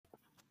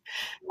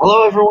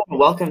Hello, everyone.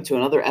 Welcome to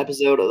another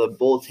episode of the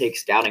Bold Take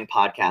Scouting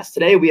Podcast.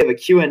 Today, we have a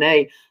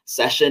Q&A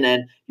session,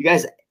 and you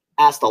guys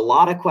asked a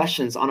lot of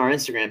questions on our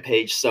Instagram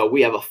page, so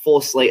we have a full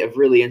slate of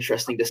really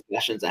interesting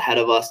discussions ahead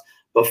of us.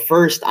 But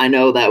first, I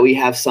know that we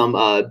have some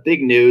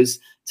big news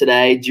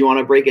today. Do you want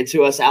to break it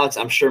to us, Alex?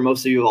 I'm sure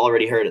most of you have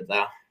already heard it,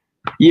 though.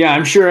 Yeah,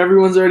 I'm sure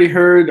everyone's already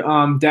heard.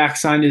 Dak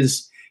signed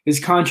his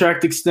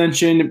contract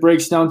extension. It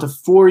breaks down to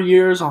 4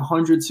 years,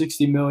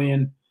 160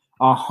 million,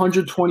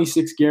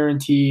 126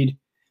 guaranteed.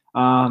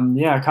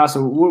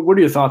 Casa, what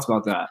are your thoughts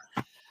about that?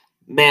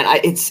 Man,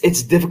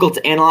 it's difficult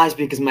to analyze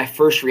because my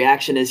first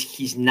reaction is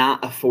he's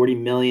not a 40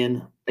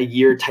 million a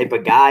year type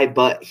of guy,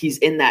 but he's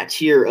in that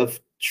tier of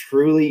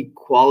truly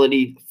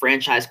quality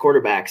franchise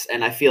quarterbacks.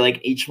 And I feel like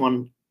each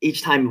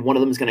time one of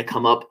them is going to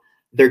come up,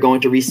 they're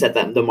going to reset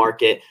the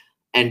market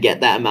and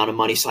get that amount of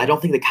money. So I don't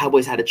think the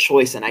Cowboys had a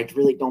choice, and I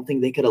really don't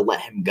think they could have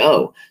let him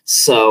go.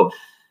 So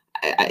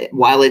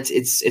while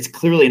it's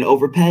clearly an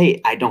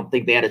overpay, I don't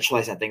think they had a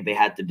choice. I think they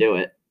had to do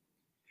it.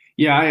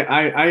 Yeah,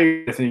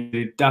 I think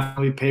they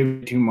definitely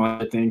paid too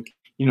much. I think,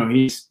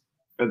 he's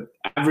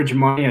average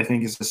money, I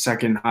think, is the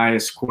second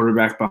highest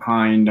quarterback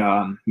behind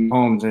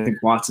Mahomes. I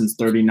think Watson's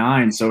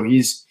 39. So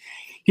he's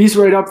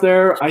right up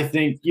there. I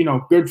think,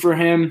 good for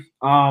him.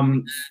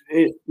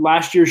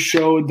 Last year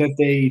showed that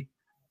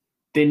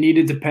they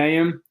needed to pay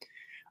him.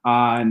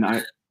 And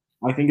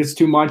I think it's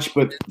too much,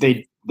 but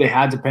they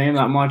had to pay him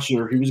that much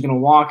or he was going to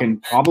walk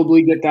and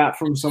probably get that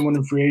from someone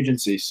in free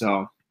agency.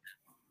 So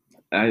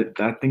I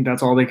think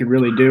that's all they could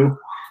really do.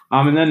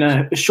 And then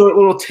a short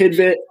little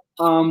tidbit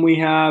we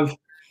have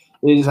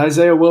is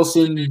Isaiah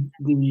Wilson,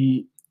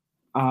 the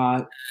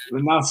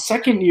now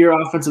second-year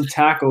offensive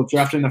tackle,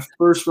 drafted in the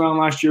first round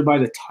last year by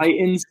the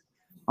Titans.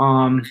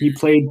 He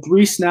played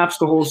 3 snaps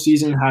the whole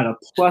season, had a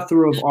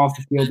plethora of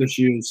off-the-field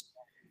issues.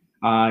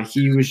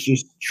 He was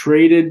just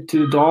traded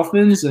to the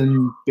Dolphins,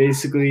 and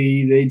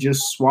basically they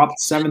just swapped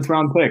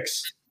 7th-round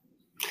picks.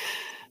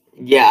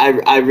 Yeah,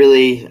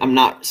 I'm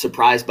not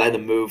surprised by the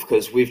move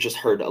because we've just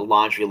heard a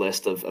laundry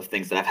list of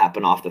things that have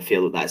happened off the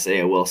field with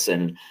Isaiah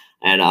Wilson.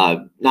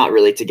 And not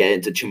really to get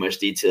into too much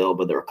detail,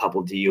 but there were a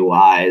couple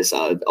DUIs,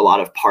 a lot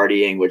of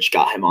partying, which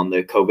got him on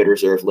the COVID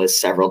reserve list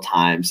several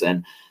times.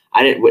 And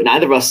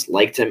neither of us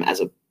liked him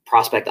as a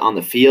prospect on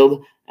the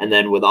field. And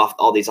then with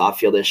all these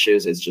off-field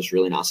issues, it's just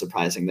really not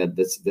surprising that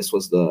this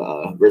was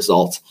the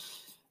result.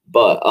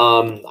 But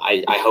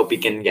I hope he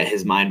can get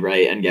his mind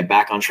right and get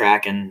back on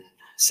track and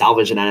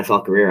salvage an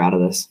NFL career out of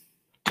this.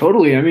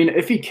 Totally. I mean,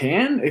 if he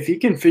can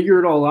figure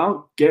it all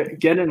out,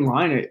 get in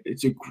line.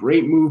 It's a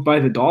great move by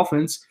the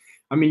Dolphins.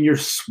 I mean, you're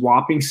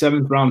swapping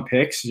 7th-round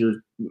picks. At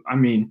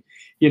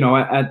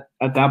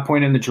that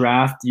point in the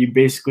draft,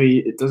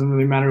 it doesn't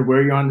really matter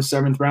where you're on the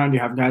 7th round. You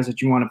have guys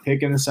that you want to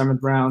pick in the 7th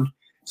round.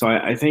 So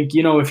I think,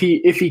 if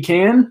he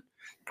can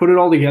put it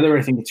all together,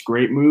 I think it's a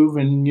great move.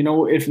 And,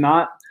 if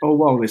not, oh,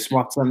 well, they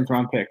swapped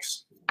 7th-round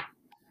picks.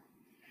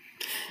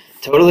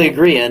 Totally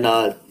agree.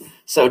 And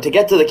so to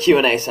get to the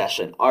Q&A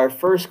session, our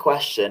first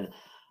question,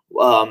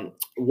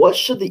 what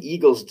should the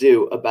Eagles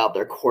do about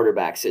their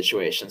quarterback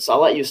situation? So I'll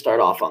let you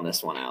start off on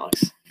this one,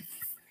 Alex.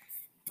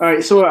 All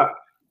right. So,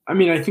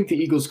 I think the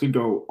Eagles could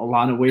go a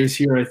lot of ways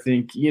here. I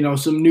think,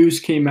 some news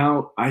came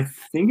out. I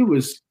think it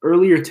was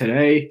earlier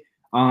today.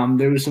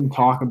 There was some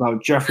talk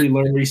about Jeffrey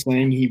Lurie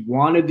saying he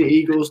wanted the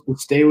Eagles to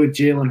stay with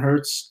Jalen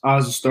Hurts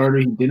as a starter.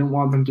 He didn't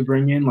want them to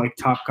bring in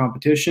top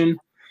competition.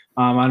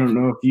 I don't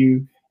know if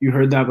you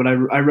heard that, but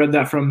I read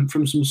that from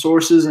some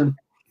sources, and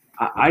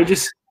I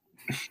just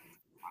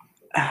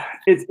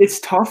it's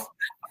tough.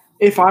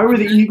 If I were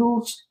the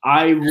Eagles,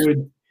 I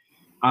would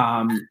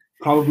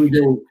probably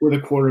go with a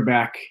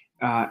quarterback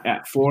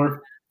at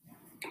 4.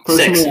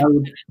 Personally, 6. I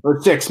would,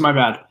 or 6. My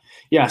bad.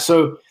 Yeah.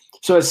 So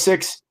at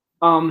 6,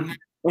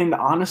 and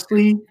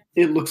honestly,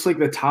 it looks like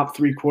the top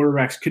 3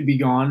 quarterbacks could be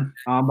gone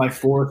by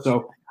 4.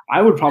 So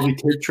I would probably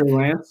take Trey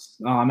Lance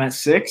at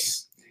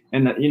 6.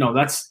 And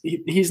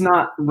he's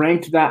not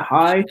ranked that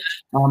high,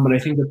 but I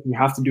think that you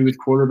have to do with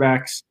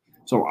quarterbacks.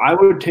 So I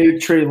would take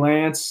Trey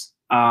Lance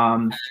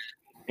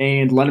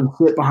and let him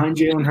sit behind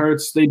Jalen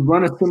Hurts. They'd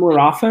run a similar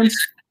offense,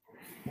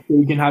 so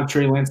you can have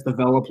Trey Lance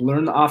develop,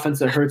 learn the offense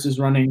that Hurts is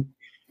running,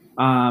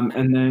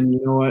 and then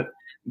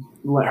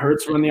let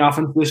Hurts run the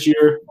offense this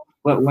year,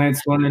 let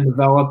Lance run and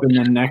develop, and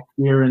then next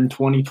year in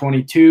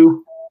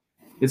 2022,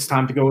 it's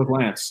time to go with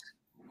Lance.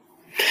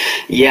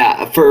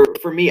 Yeah, for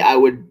me, I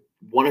would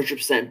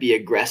 100% be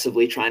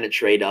aggressively trying to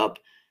trade up.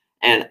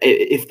 And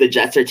if the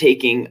Jets are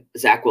taking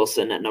Zach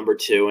Wilson at number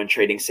 2 and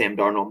trading Sam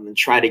Darnold, and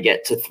try to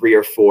get to 3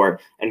 or 4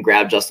 and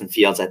grab Justin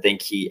Fields, I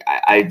think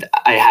I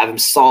have him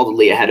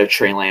solidly ahead of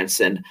Trey Lance.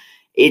 And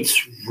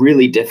it's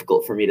really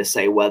difficult for me to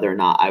say whether or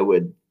not I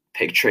would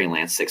pick Trey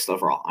Lance 6th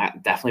overall. I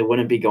definitely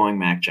wouldn't be going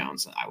Mac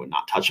Jones. I would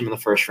not touch him in the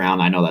first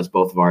round. I know that's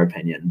both of our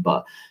opinion,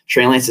 but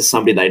Trey Lance is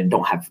somebody that I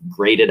don't have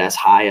graded as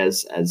high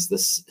as the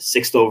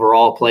 6th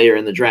overall player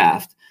in the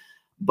draft.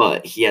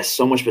 But he has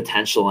so much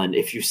potential, and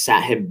if you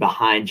sat him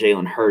behind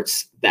Jalen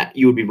Hurts, that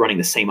you would be running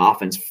the same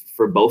offense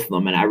for both of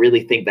them. And I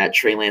really think that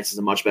Trey Lance is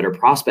a much better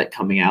prospect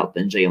coming out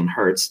than Jalen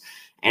Hurts.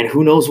 And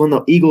who knows when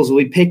the Eagles will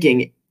be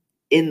picking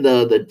in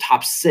the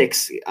top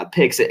 6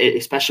 picks,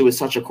 especially with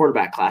such a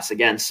quarterback class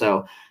again.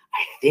 So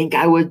I think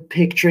I would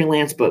pick Trey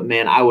Lance, but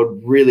man, I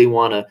would really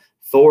want to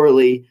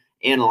thoroughly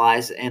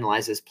analyze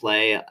his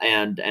play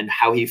and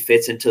how he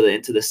fits into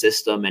the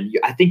system. And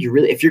I think you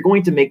really, if you're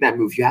going to make that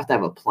move, you have to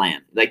have a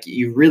plan. Like,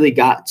 you really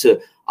got to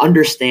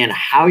understand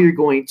how you're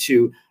going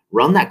to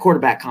run that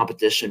quarterback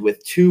competition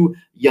with 2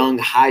 young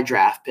high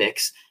draft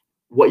picks,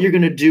 what you're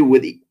going to do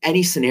with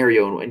any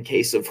scenario in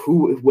case of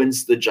who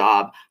wins the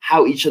job,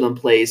 how each of them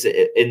plays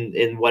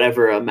in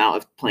whatever amount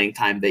of playing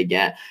time they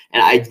get.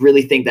 And I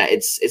really think that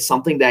it's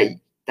something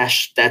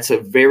that's a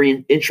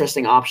very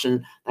interesting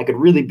option that could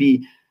really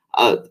be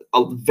a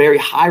very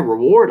high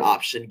reward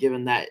option,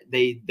 given that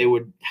they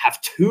would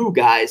have 2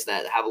 guys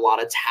that have a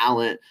lot of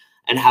talent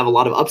and have a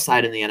lot of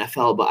upside in the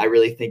NFL. But I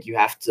really think you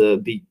have to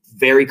be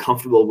very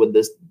comfortable with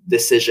this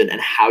decision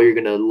and how you're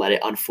going to let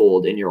it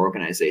unfold in your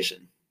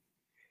organization.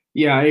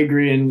 Yeah, I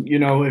agree. And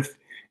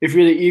if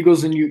you're the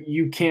Eagles and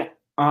you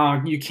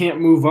can't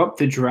move up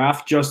to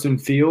draft Justin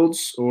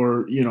Fields,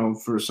 or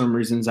for some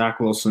reason Zach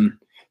Wilson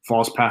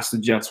falls past the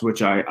Jets,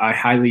 which I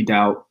highly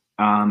doubt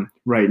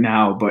right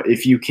now. But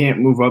if you can't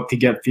move up to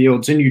get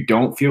Fields and you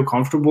don't feel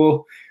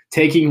comfortable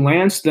taking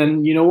Lance,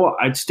 then you know what?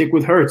 I'd stick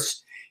with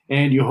Hurts,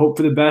 and you hope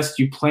for the best.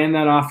 You plan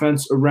that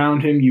offense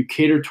around him. You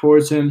cater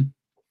towards him,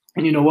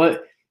 and you know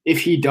what?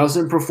 If he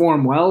doesn't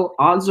perform well,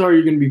 odds are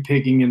you're going to be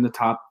picking in the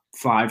top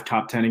 5,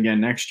 top 10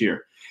 again next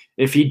year.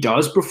 If he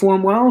does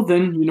perform well,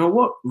 then you know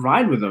what?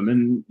 Ride with him,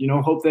 and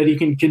hope that he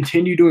can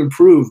continue to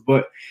improve.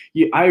 But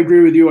I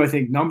agree with you. I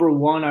think number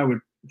 1, I would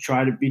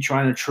trying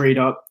to trade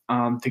up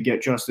to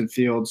get Justin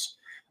Fields,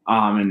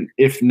 and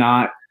if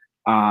not,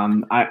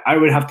 I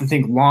would have to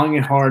think long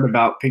and hard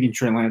about picking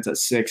Trey Lance at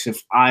 6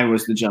 if I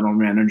was the general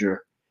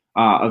manager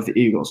of the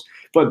Eagles.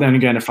 But then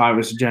again, if I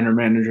was the general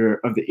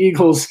manager of the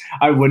Eagles,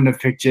 I wouldn't have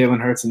picked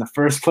Jalen Hurts in the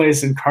first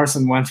place, and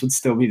Carson Wentz would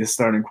still be the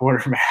starting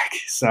quarterback.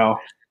 So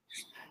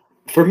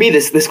for me,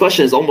 this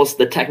question is almost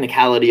the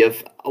technicality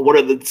of what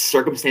are the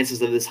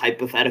circumstances of this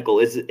hypothetical.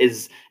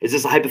 Is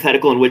this a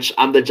hypothetical in which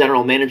I'm the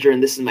general manager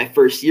and this is my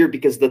first year?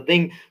 Because the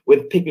thing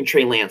with picking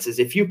Trey Lance is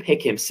if you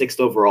pick him 6th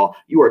overall,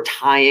 you are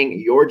tying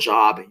your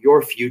job,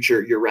 your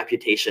future, your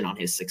reputation on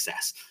his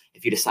success.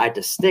 If you decide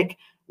to stick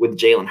with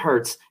Jalen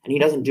Hurts and he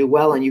doesn't do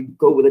well and you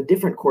go with a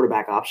different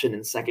quarterback option in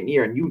the 2nd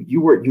year and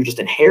you just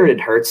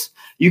inherited Hurts,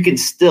 you can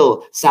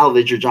still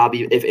salvage your job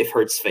if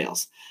Hurts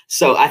fails.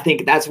 So I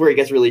think that's where it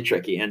gets really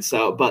tricky. And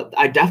so, but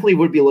I definitely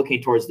would be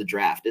looking towards the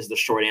draft is the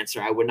short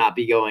answer. I would not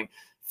be going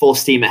full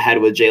steam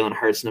ahead with Jalen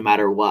Hurts no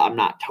matter what. I'm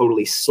not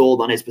totally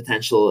sold on his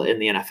potential in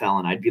the NFL,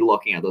 and I'd be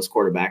looking at those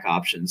quarterback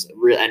options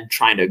and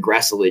trying to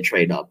aggressively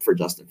trade up for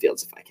Justin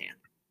Fields if I can.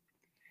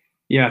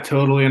 Yeah,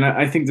 totally. And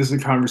I think this is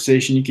a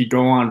conversation you could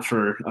go on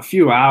for a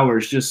few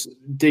hours, just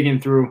digging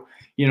through,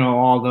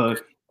 all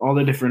the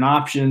different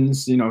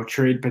options,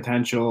 trade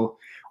potential,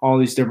 all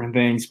these different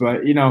things.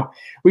 But,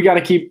 we got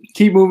to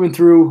keep moving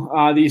through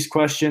these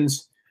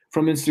questions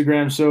from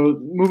Instagram. So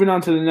moving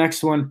on to the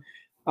next one.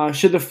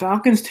 Should the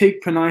Falcons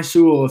take Penei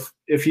Sewell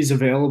if he's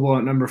available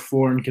at number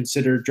 4 and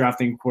consider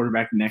drafting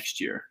quarterback next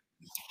year?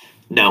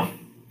 No,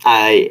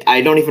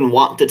 I don't even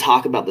want to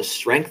talk about the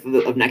strength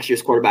of next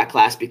year's quarterback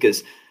class,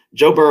 because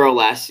Joe Burrow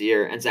last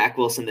year and Zach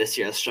Wilson this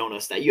year has shown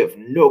us that you have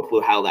no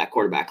clue how that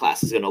quarterback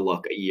class is going to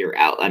look a year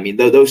out. I mean,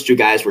 those 2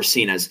 guys were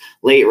seen as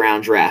late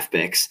round draft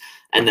picks,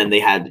 and then they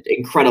had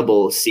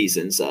incredible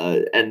seasons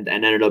and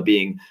ended up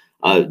being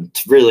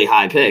really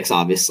high picks,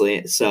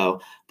 obviously.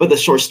 So, but the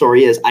short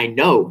story is, I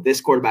know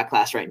this quarterback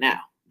class right now,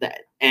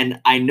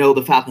 and I know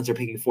the Falcons are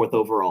picking 4th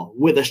overall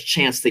with a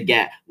chance to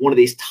get one of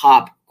these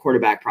top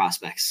quarterback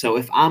prospects. So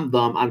if I'm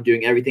them, I'm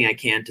doing everything I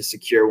can to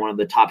secure one of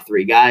the top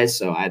 3 guys.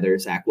 So either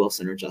Zach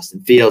Wilson or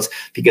Justin Fields,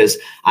 because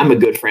I'm a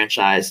good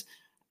franchise.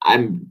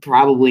 I'm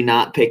probably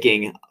not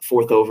picking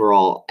 4th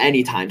overall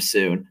anytime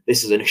soon.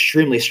 This is an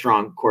extremely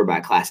strong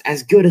quarterback class,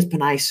 as good as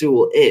Penei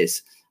Sewell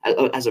is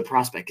as a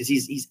prospect, because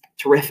he's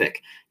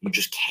terrific. You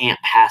just can't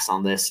pass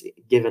on this,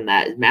 given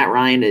that Matt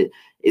Ryan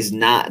is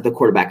not the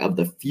quarterback of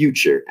the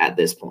future at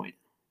this point.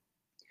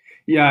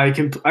 Yeah,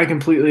 I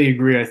completely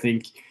agree. I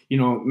think,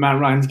 Matt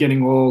Ryan's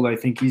getting old. I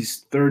think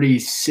he's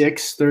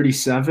 36,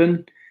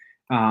 37.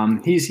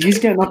 He's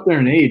getting up there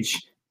in age.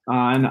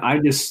 And I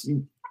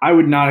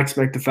would not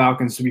expect the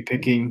Falcons to be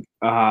picking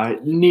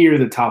near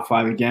the top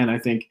 5 again. I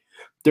think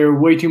they're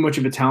way too much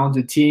of a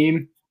talented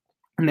team,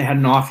 and they had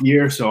an off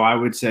year. So I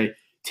would say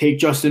take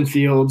Justin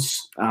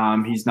Fields.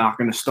 He's not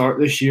going to start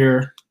this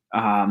year,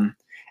 and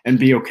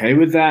be okay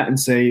with that, and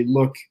say,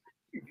 look,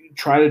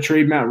 try to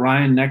trade Matt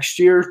Ryan next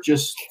year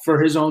just for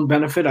his own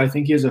benefit. I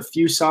think he has a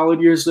few solid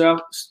years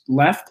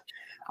left.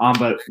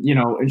 But,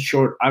 in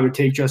short, I would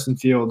take Justin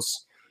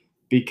Fields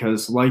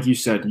because, like you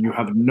said, you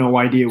have no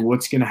idea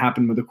what's going to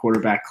happen with the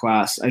quarterback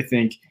class. I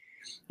think,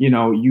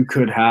 you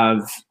could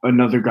have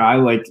another guy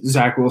like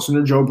Zach Wilson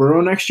or Joe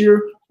Burrow next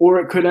year, or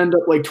it could end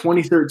up like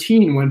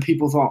 2013 when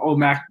people thought, oh,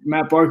 Matt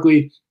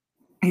Barkley,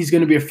 he's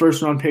going to be a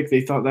 1st-round pick.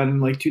 They thought that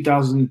in like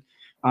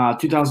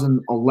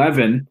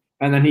 2011.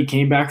 And then he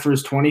came back for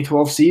his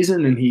 2012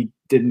 season, and he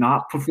did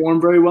not perform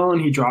very well,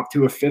 and he dropped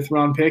to a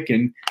 5th-round pick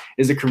and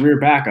is a career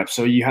backup.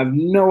 So you have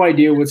no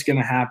idea what's going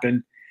to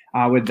happen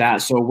with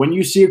that. So when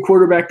you see a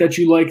quarterback that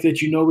you like,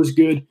 that you know is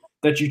good,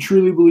 that you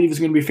truly believe is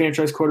going to be a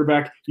franchise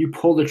quarterback, you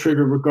pull the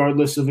trigger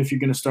regardless of if you're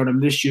going to start him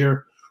this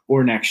year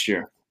or next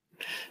year.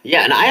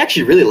 Yeah, and I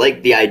actually really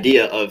like the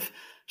idea of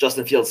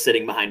Justin Fields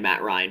sitting behind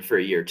Matt Ryan for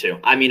a year too.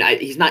 I mean,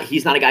 he's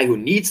not a guy who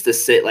needs to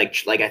sit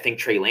like I think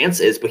Trey Lance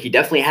is, but he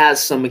definitely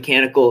has some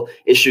mechanical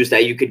issues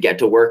that you could get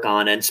to work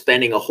on. And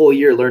spending a whole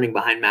year learning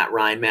behind Matt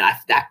Ryan, man,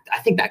 I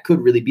think that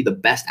could really be the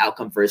best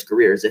outcome for his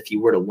career is if he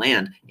were to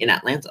land in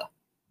Atlanta.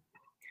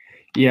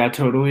 Yeah,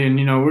 totally. And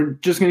we're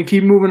just going to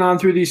keep moving on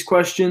through these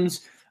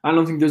questions. I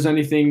don't think there's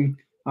anything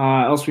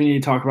else we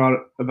need to talk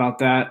about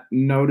that.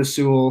 No to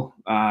Sewell.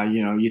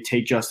 You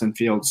take Justin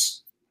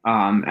Fields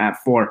at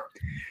 4.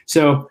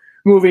 So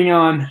moving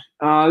on,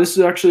 this is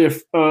actually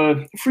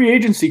a free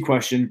agency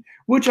question.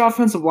 Which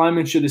offensive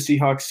lineman should the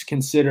Seahawks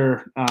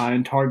consider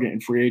and target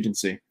in free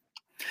agency?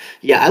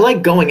 Yeah, I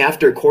like going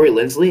after Corey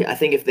Linsley. I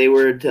think if they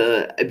were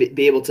to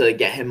be able to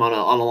get him on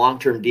a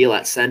long-term deal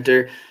at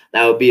center,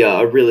 that would be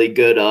a really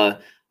good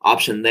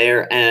option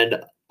there.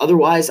 And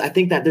otherwise, I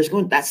think that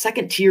that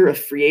second tier of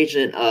free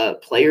agent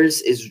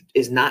players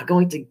is not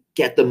going to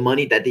get the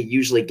money that they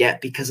usually get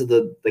because of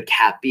the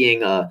cap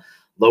being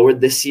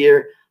lowered this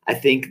year. I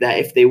think that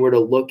if they were to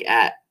look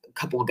at a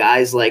couple of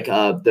guys like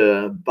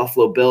the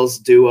Buffalo Bills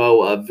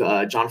duo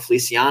of John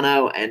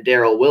Feliciano and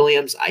Darrell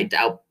Williams, I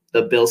doubt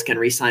the Bills can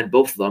re-sign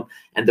both of them,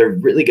 and they're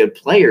really good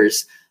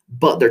players,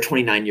 but they're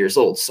 29 years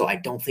old, so I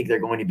don't think they're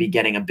going to be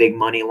getting a big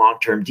money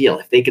long-term deal.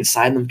 If they could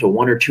sign them to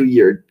 1 or 2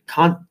 year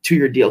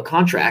deal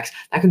contracts,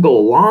 that could go a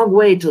long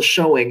way to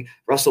showing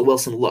Russell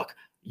Wilson, look,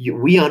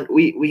 we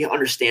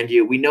understand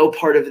you. We know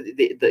part of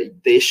the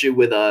issue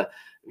with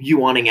you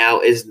wanting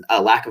out is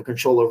a lack of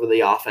control over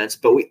the offense,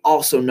 but we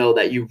also know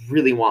that you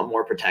really want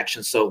more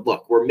protection. So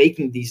look, we're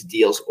making these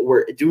deals.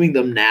 We're doing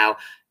them now.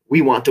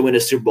 We want to win a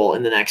Super Bowl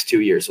in the next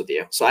 2 years with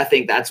you. So I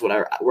think that's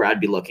where I'd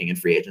be looking in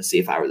free agency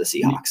if I were the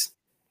Seahawks.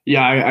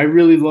 Yeah, I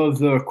really love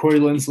the Corey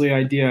Linsley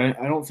idea.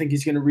 I don't think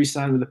he's going to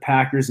re-sign with the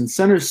Packers, and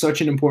center is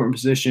such an important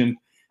position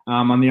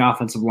on the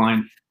offensive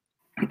line.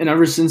 And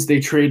ever since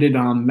they traded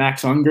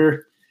Max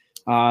Unger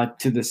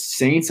to the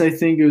Saints, I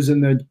think it was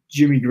in the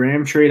Jimmy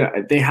Graham trade,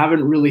 they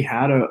haven't really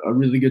had a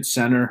really good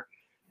center.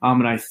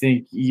 And I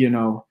think,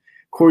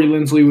 Corey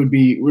Linsley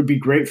would be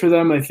great for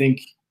them. I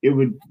think it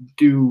would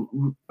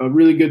do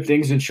really good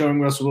things in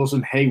showing Russell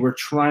Wilson, hey, we're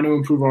trying to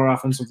improve our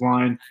offensive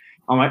line.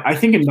 I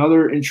think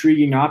another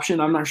intriguing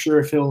option, I'm not sure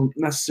if he'll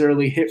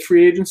necessarily hit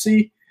free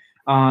agency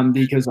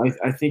because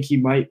I think he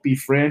might be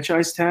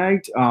franchise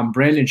tagged.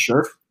 Brandon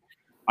Scherff.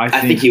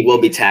 I think he will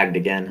be tagged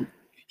again.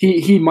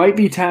 He might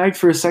be tagged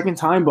for a second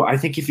time, but I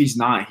think if he's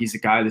not, he's a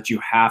guy that you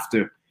have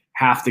to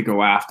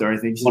go after. I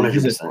think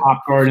he's a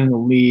top guard in the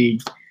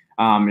league.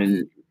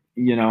 And,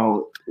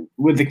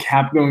 with the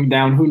cap going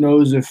down, who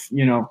knows if,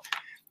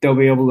 they'll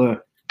be able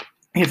to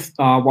 – if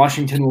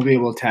Washington will be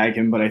able to tag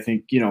him. But I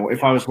think,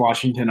 if I was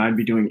Washington, I'd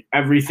be doing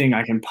everything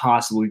I can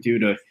possibly do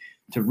to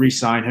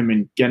re-sign him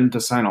and get him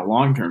to sign a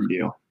long-term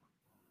deal.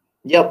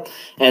 Yep.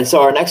 And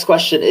so our next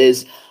question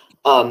is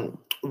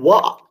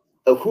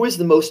who is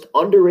the most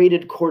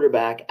underrated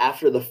quarterback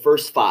after the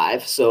first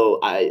 5? So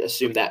I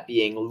assume that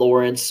being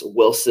Lawrence,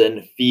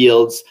 Wilson,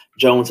 Fields,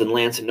 Jones, and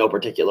Lance in no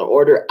particular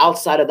order.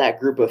 Outside of that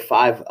group of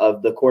 5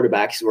 of the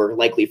quarterbacks who are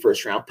likely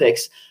first-round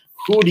picks,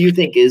 who do you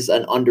think is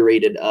an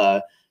underrated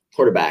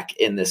quarterback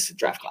in this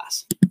draft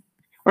class?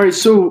 All right,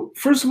 so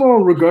first of all,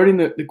 regarding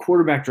the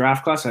quarterback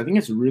draft class, I think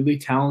it's really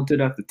talented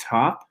at the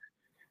top.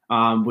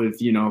 With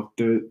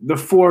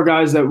the 4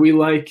 guys that we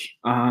like.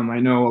 I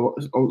know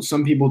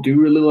some people do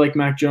really like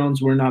Mac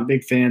Jones. We're not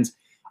big fans.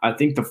 I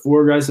think the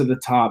 4 guys at the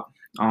top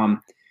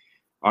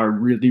are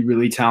really,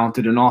 really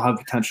talented and all have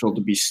potential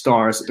to be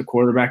stars at the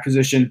quarterback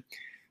position.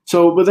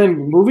 So, but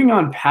then moving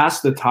on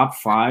past the top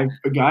 5,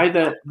 a guy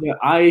that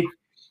I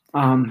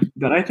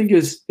think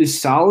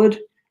is solid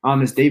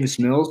is Davis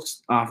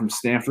Mills from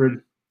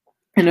Stanford,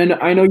 and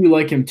I know you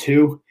like him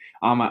too.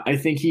 I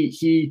think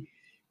he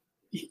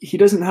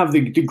doesn't have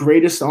the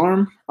greatest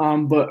arm,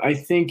 but I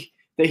think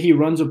that he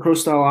runs a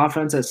pro-style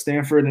offense at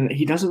Stanford, and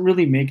he doesn't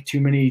really make too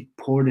many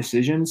poor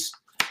decisions.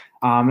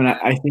 And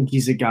I think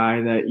he's a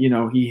guy that,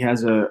 he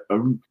has a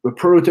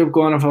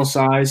prototypical NFL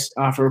size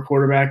for a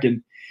quarterback.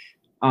 And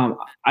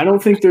I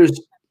don't think there's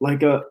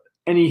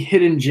any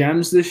hidden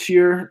gems this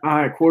year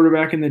at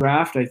quarterback in the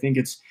draft. I think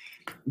it's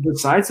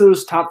besides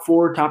those top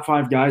 4, top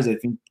 5 guys, I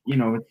think,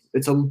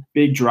 it's a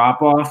big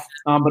drop off.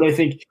 But I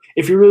think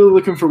if you're really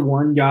looking for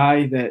one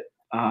guy that,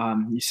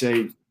 you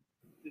say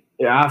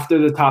after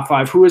the top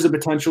 5, who has the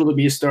potential to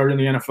be a starter in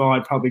the NFL,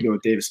 I'd probably go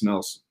with Davis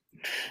Mills.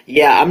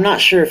 Yeah, I'm not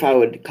sure if I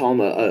would call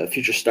him a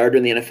future starter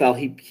in the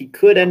NFL. He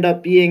could end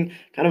up being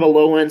kind of a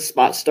low-end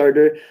spot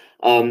starter.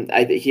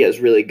 I think he has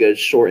really good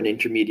short and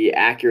intermediate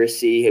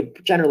accuracy. He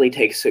generally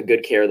takes a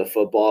good care of the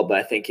football, but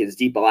I think his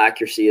deep ball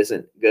accuracy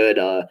isn't good.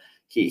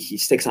 he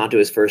sticks onto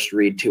his first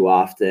read too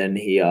often.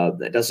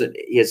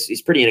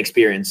 He's pretty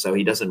inexperienced, so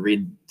he doesn't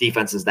read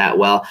defenses that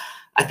well.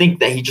 I think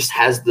that he just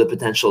has the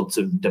potential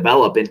to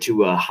develop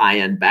into a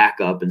high-end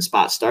backup and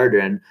spot starter.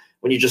 And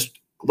when you just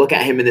look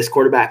at him in this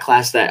quarterback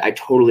class, that I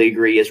totally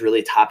agree is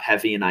really top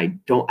heavy. And I'm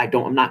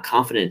not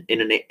confident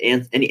in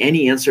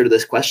any answer to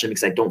this question,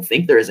 because I don't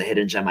think there is a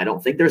hidden gem. I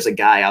don't think there's a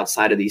guy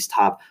outside of these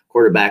top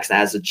quarterbacks that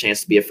has a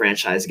chance to be a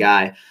franchise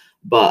guy.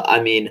 But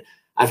I mean,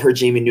 I've heard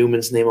Jamie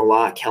Newman's name a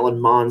lot. Kellen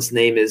Mond's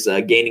name is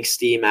gaining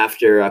steam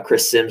after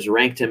Chris Sims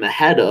ranked him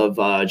ahead of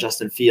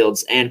Justin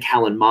Fields and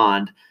Kellen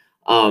Mond.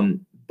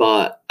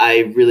 But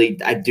I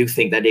do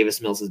think that Davis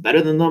Mills is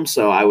better than them.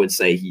 So I would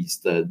say he's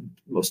the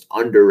most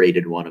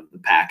underrated one of the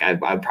pack.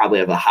 I probably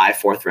have a high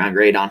 4th-round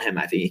grade on him.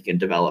 I think he can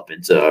develop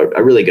into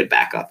a really good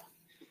backup.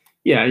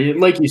 Yeah,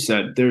 like you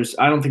said,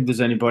 I don't think there's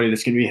anybody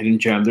that's going to be a hidden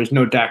gem. There's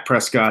no Dak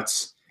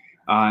Prescott's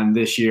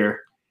this year.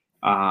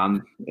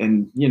 And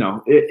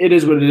it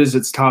is what it is.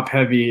 It's top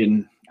heavy.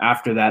 And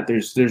after that,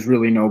 there's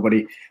really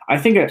nobody. I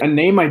think a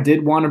name I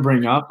did want to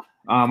bring up.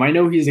 I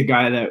know he's a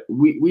guy that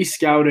we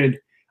scouted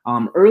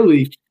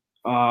early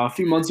a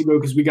few months ago,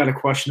 because we got a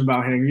question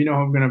about him. You know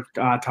who I'm going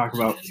to talk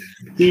about.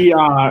 He,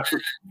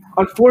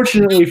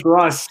 unfortunately for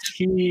us,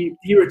 he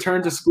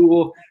returned to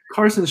school.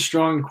 Carson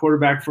Strong,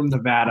 quarterback from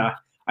Nevada.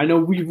 I know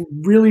we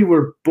really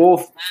were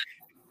both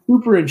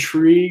super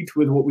intrigued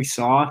with what we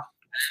saw.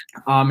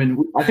 And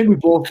I think we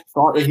both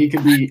thought that he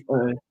could be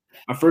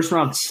a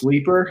first-round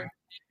sleeper.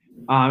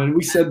 And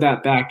we said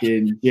that back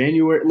in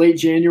late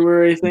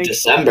January, I think.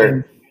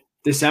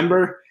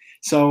 December.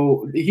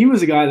 So he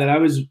was a guy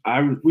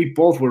that we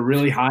both were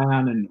really high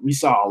on, and we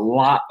saw a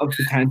lot of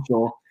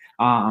potential.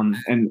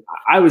 And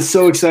I was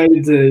so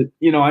excited to,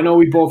 I know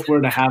we both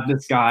were, to have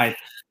this guy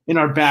in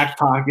our back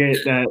pocket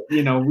that,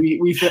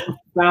 we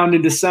found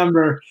in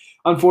December.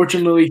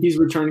 Unfortunately, he's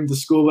returning to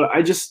school, but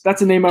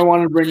that's a name I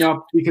wanted to bring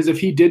up, because if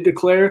he did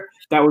declare,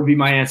 that would be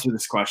my answer to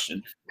this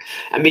question.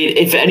 I mean,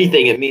 if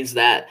anything, it means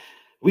that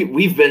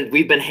we've been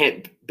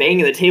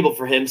banging the table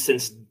for him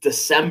since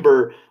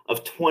December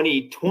of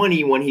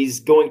 2020, when he's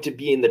going to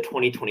be in the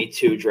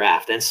 2022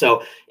 draft. And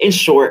so, in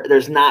short,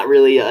 there's not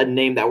really a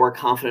name that we're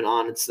confident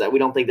on. It's that we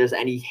don't think there's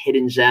any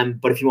hidden gem.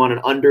 But if you want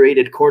an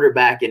underrated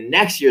quarterback in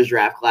next year's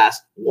draft class,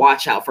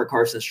 watch out for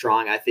Carson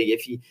Strong. I think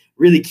if he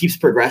really keeps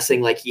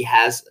progressing like he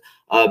has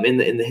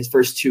in his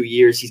first 2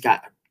 years, he's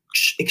got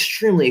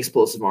extremely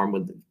explosive arm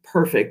with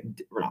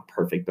not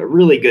perfect, but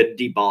really good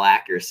deep ball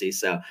accuracy.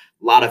 So a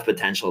lot of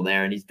potential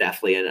there. And he's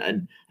definitely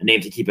a name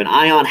to keep an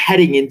eye on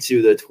heading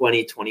into the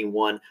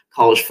 2021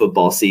 college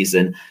football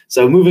season.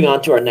 So moving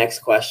on to our next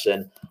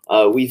question,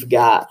 we've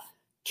got,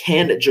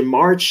 can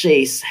Ja'Marr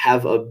Chase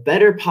have a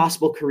better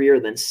possible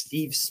career than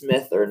Steve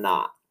Smith or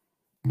not?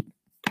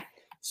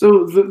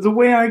 So the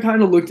way I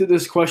kind of looked at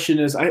this question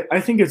is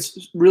I think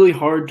it's really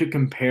hard to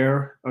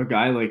compare a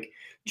guy like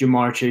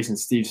Ja'Marr Chase and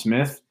Steve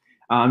Smith.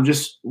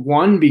 Just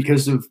one,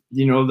 because of,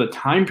 the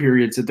time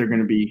periods that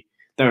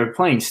they're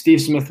playing.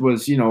 Steve Smith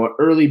was, an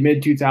early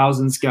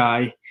mid-2000s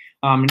guy.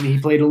 And he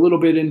played a little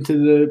bit into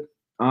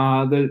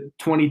the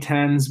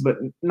 2010s, but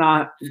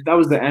that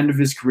was the end of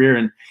his career.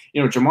 And,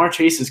 Ja'Marr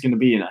Chase is going to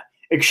be in an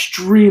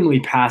extremely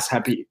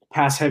pass-heavy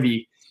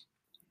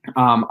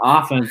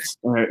offense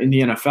in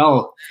the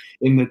NFL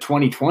in the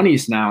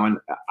 2020s now. And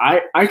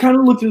I kind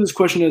of looked at this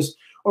question as,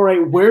 all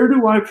right, where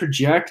do I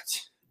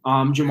project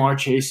Ja'Marr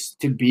Chase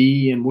to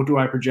be, and what do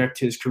I project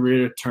his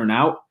career to turn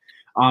out?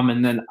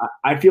 And then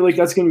I feel like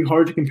that's going to be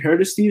hard to compare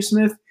to Steve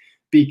Smith,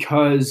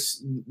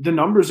 because the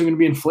numbers are going to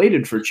be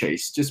inflated for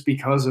Chase, just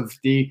because of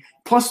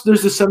plus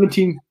there's the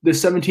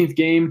 17th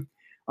game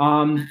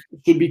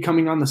should be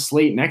coming on the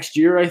slate next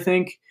year, I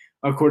think,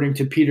 according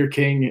to Peter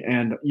King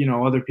and,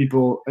 other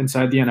people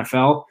inside the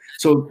NFL.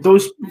 So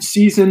those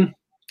season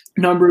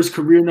numbers,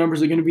 career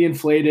numbers are going to be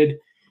inflated.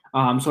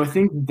 So I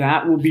think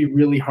that will be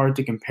really hard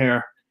to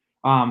compare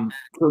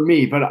for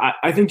me. But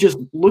I think just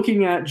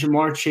looking at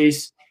Ja'Marr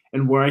Chase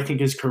and where I think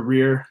his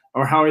career,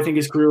 or how I think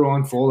his career will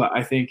unfold,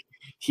 I think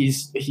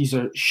he's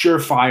a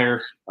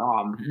surefire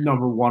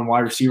number one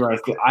wide receiver.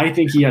 I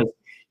think he has,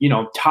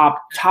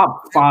 top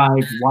 5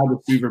 wide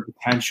receiver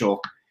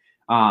potential.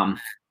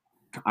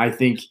 I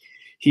think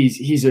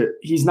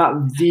he's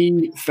not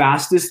the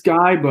fastest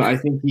guy, but I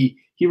think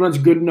he runs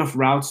good enough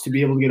routes to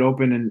be able to get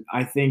open, and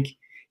I think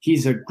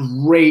he's a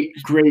great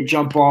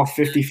jump ball,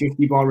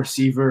 50-50 ball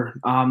receiver.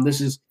 This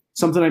is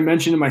something I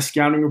mentioned in my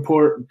scouting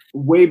report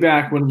way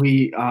back when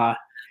we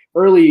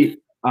early in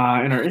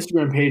our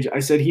Instagram page. I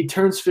said he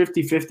turns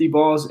 50-50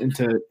 balls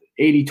into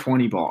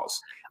 80-20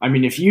 balls. I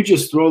mean, if you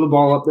just throw the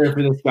ball up there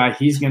for this guy,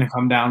 he's going to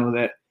come down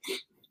with it.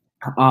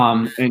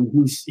 And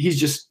he's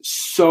just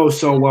so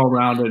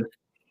well-rounded.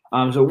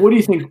 So what do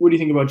you think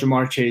about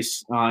Ja'Marr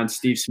Chase and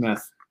Steve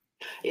Smith?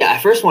 Yeah, I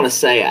first want to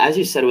say, as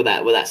you said with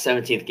that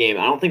 17th game,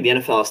 I don't think the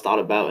NFL has thought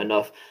about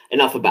enough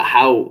about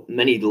how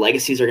many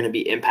legacies are going to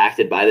be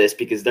impacted by this,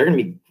 because they're going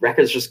to be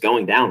records just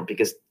going down,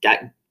 because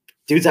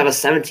dudes have a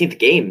 17th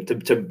game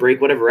to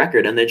break whatever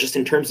record. And then just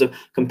in terms of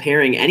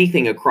comparing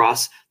anything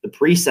across the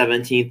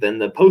pre-17th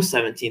and the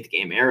post-17th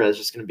game era is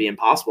just going to be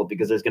impossible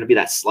because there's going to be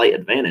that slight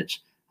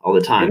advantage all the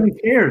time. They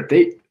don't care.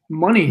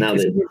 Money. No,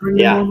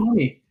 more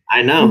money.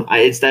 I know.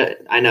 It's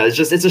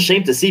a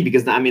shame to see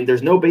because, I mean,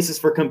 there's no basis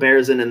for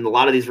comparison, and a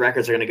lot of these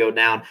records are going to go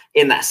down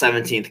in that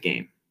 17th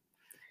game.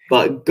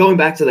 But going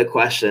back to the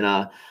question,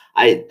 I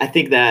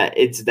think that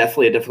it's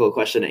definitely a difficult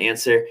question to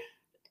answer.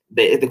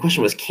 The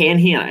question was, can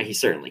he? And he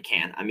certainly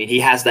can. I mean, he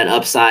has that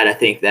upside. I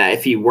think that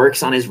if he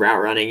works on his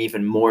route running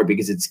even more,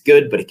 because it's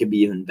good, but it could be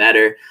even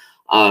better.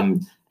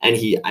 And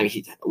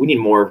we need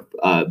more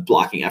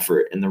blocking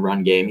effort in the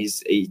run game.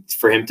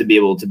 For him to be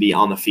able to be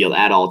on the field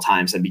at all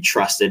times and be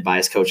trusted by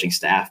his coaching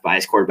staff, by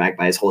his quarterback,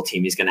 by his whole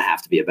team, he's going to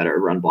have to be a better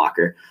run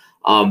blocker.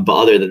 But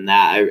other than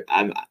that,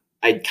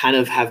 I kind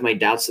of have my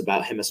doubts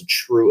about him as a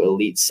true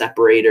elite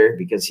separator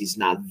because he's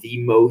not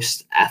the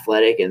most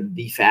athletic and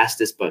the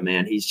fastest, but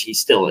man, he's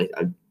still a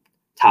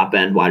top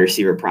end wide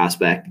receiver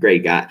prospect.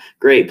 Great guy,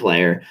 great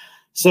player.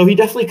 So he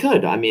definitely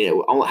could. I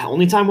mean,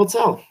 only time will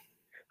tell.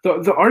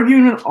 The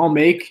argument I'll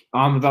make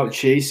about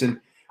Chase, and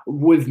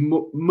with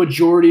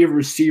majority of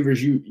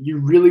receivers, you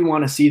really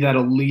want to see that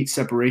elite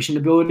separation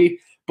ability.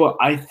 But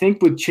I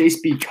think with Chase,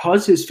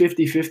 because his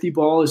 50-50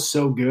 ball is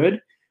so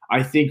good,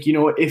 I think,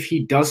 if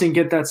he doesn't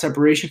get that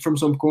separation from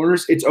some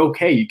corners, it's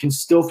okay. You can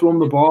still throw him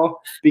the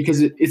ball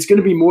because it's going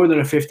to be more than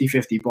a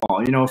 50-50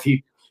 ball. If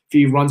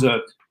he runs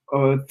a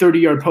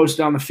 30-yard post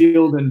down the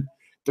field and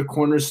the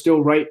corner's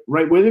still right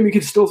with him, you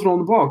can still throw him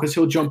the ball because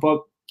he'll jump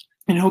up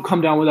and he'll come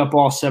down with that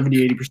ball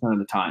 70-80% of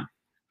the time.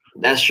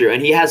 That's true,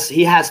 and he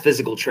has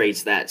physical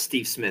traits that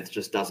Steve Smith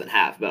just doesn't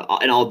have. But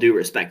in all due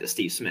respect to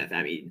Steve Smith,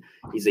 I mean,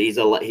 he's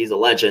a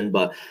legend.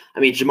 But I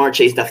mean, Ja'Marr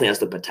Chase definitely has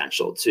the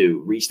potential to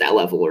reach that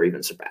level or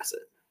even surpass it.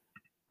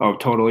 Oh,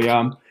 totally.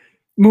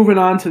 Moving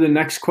on to the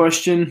next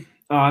question,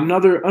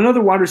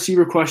 another wide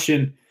receiver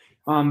question.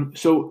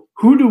 So,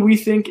 who do we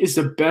think is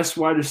the best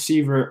wide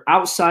receiver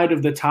outside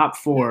of the top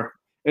four?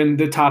 And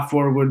the top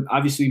four would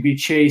obviously be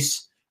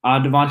Chase,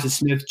 Devonta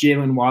Smith,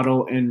 Jalen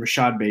Waddle, and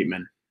Rashad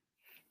Bateman.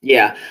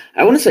 Yeah,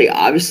 I want to say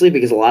obviously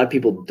because a lot of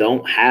people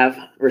don't have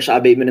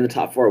Rashad Bateman in the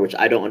top four, which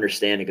I don't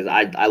understand because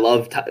I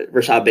love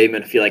Rashad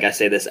Bateman. I feel like I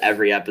say this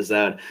every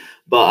episode.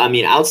 But, I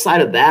mean,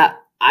 outside of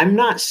that, I'm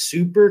not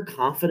super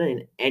confident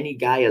in any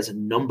guy as a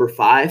number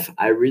 5.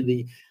 I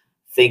really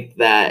think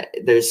that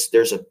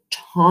there's a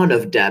ton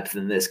of depth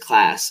in this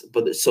class,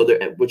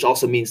 which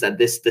also means that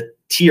the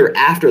tier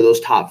after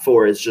those top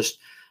 4 is just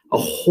a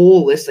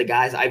whole list of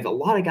guys. I have a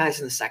lot of guys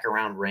in the second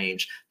round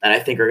range that I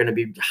think are going to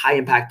be high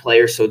impact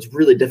players. So it's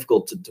really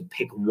difficult to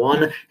pick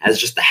one as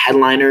just the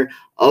headliner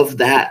of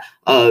that,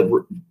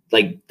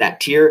 that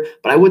tier.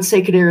 But I would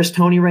say Kadarius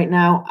Toney right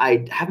now.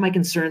 I have my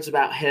concerns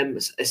about him,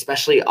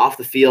 especially off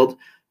the field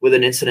with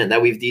an incident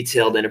that we've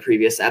detailed in a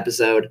previous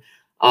episode.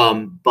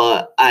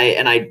 But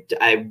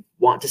I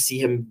want to see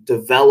him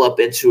develop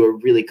into a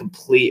really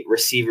complete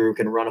receiver who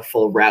can run a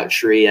full route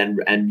tree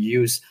and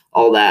use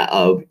all that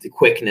the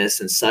quickness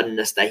and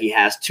suddenness that he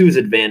has to his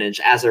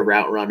advantage as a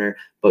route runner.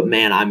 But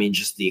man, I mean,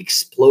 just the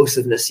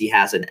explosiveness he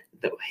has and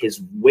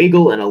his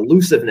wiggle and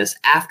elusiveness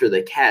after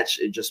the catch,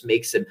 it just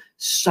makes him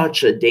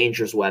such a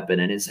dangerous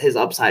weapon. And his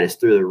upside is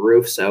through the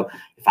roof. So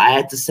if I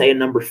had to say a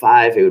number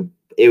 5,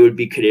 it would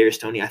be Kadarius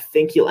Toney. I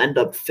think he'll end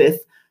up 5th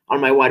on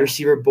my wide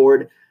receiver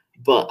board.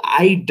 But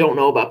I don't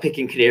know about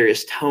picking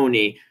Kadarius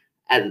Toney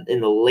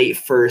in the late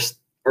first,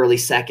 early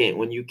second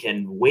when you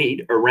can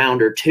wait a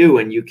round or two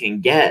and you can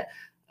get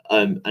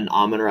an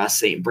Amon-Ra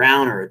St.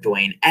 Brown or a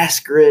Dwayne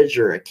Eskridge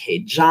or a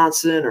Cade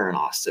Johnson or an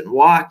Austin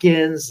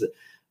Watkins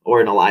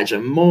or an Elijah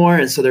Moore.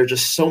 And so there are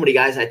just so many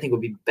guys I think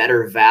would be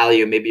better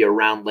value maybe a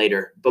round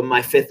later. But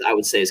my 5th, I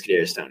would say, is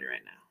Kadarius Toney right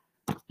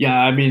now. Yeah,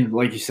 I mean,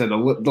 like you said, the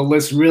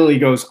list really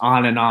goes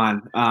on and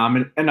on.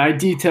 And I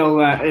detail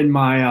that in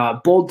my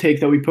bold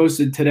take that we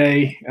posted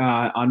today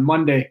on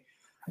Monday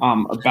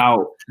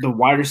about the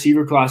wide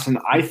receiver class. And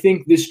I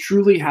think this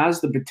truly has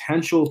the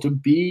potential to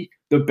be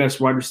the best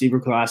wide receiver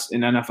class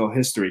in NFL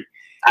history.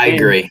 I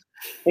agree.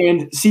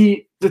 And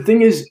see, the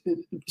thing is,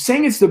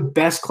 saying it's the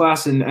best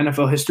class in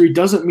NFL history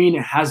doesn't mean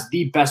it has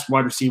the best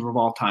wide receiver of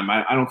all time.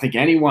 I don't think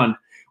anyone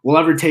will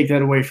ever take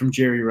that away from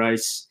Jerry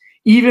Rice.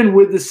 Even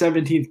with the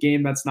 17th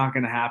game, that's not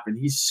going to happen.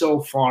 He's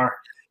so far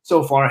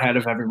ahead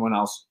of everyone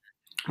else.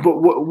 But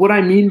what I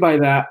mean by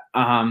that,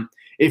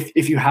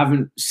 if you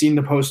haven't seen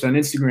the post on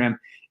Instagram,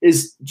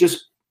 is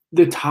just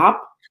the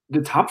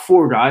top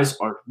 4 guys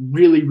are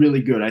really,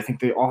 really good. I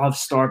think they all have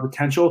star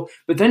potential.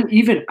 But then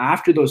even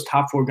after those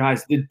top 4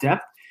 guys, the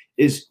depth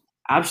is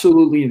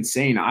absolutely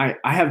insane. I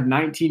have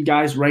 19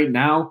 guys right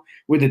now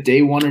with a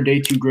day 1 or day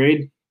 2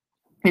 grade.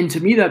 And to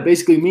me, that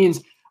basically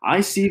means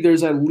I see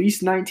there's at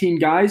least 19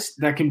 guys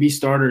that can be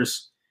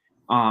starters,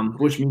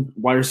 which means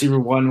wide receiver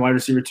 1, wide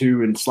receiver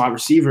 2, and slot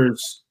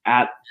receivers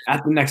at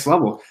the next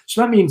level.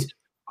 So that means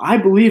I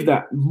believe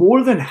that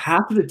more than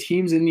half of the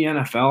teams in the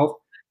NFL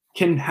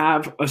can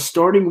have a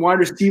starting wide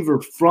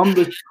receiver from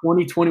the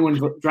 2021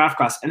 draft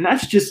class, and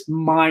that's just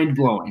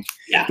mind-blowing.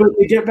 Yeah. But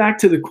to get back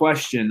to the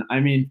question, I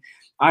mean,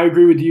 I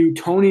agree with you.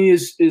 Tony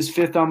is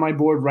fifth on my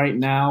board right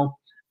now.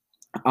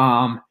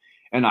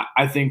 And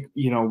I think,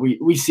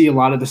 we see a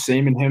lot of the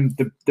same in him.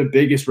 The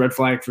biggest red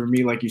flag for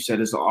me, like you said,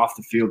 is the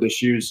off-the-field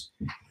issues.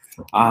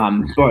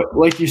 But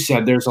like you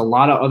said, there's a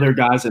lot of other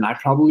guys, and I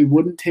probably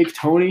wouldn't take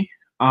Tony.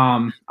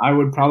 I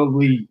would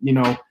probably,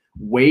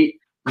 wait,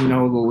 the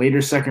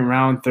later second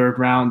round, third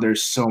round.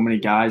 There's so many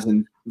guys,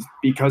 and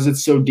because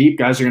it's so deep,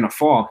 guys are going to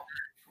fall.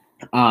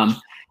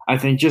 I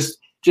think just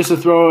to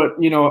throw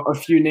a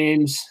few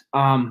names,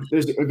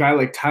 there's a guy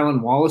like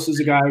Tylan Wallace is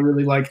a guy I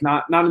really like,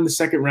 not in the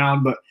second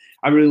round, but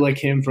I really like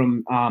him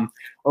from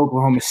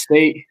Oklahoma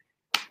State.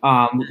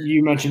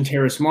 You mentioned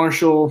Terrace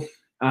Marshall.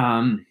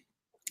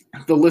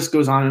 The list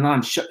goes on and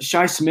on.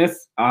 Shi Smith,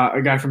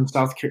 a guy from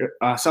South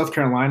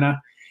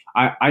Carolina,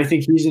 I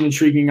think he's an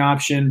intriguing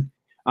option.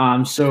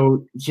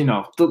 So,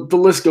 the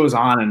list goes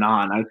on and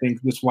on. I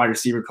think this wide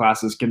receiver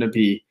class is going to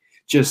be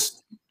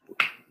just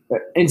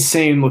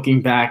insane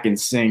looking back and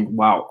saying,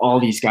 wow, all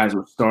these guys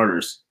were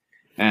starters.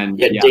 And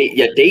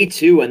day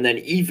two, and then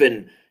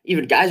even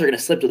guys are going to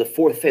slip to the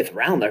fourth, fifth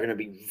round. They're going to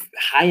be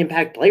high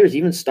impact players,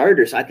 even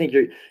starters. So I think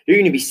you're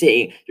going to be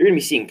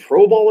seeing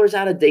Pro Bowlers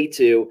out of day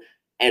two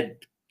and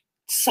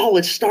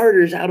solid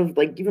starters out of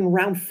even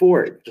round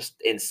four. Just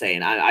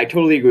insane. I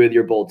totally agree with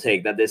your bold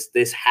take that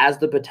this has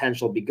the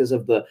potential because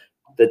of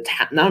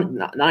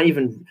not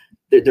even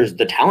there's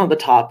the talent at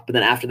the top, but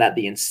then after that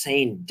the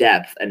insane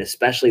depth, and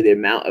especially the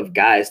amount of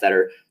guys that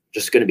are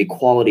just going to be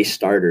quality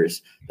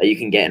starters that you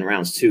can get in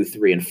rounds 2,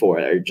 3, and 4.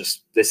 Are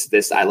just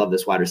this. I love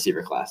this wide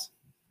receiver class.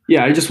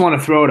 Yeah, I just want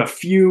to throw out a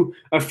few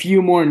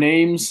more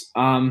names.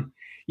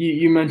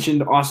 You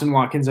mentioned Austin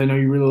Watkins. I know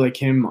you really like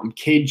him.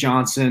 Cade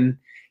Johnson,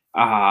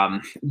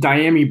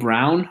 Dyami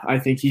Brown. I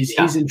think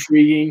he's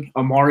intriguing.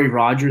 Amari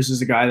Rogers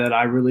is a guy that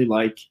I really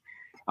like.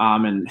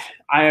 And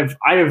I have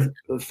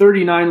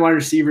 39 wide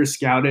receivers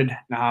scouted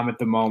at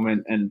the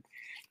moment, and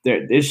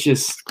it's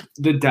just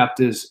the depth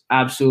is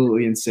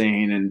absolutely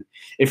insane. And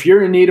if your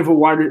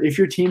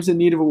team's in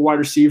need of a wide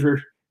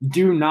receiver,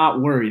 do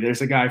not worry.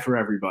 There's a guy for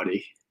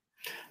everybody.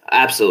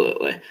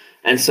 Absolutely.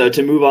 And so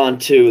to move on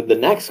to the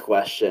next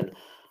question,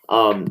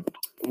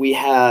 we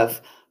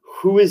have,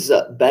 who is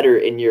better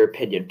in your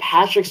opinion,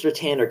 Patrick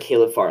Surtain or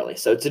Caleb Farley?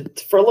 So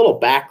for a little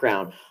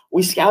background,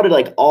 we scouted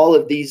all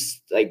of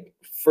these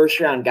first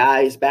round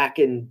guys back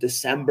in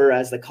December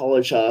as the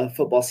college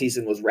football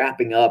season was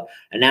wrapping up.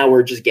 And now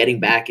we're just getting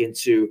back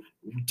into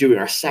doing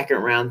our second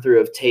round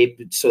through of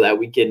tape so that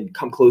we can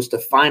come close to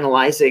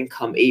finalizing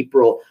come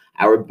April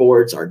our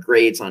boards, our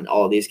grades on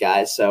all of these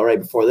guys. So right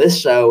before this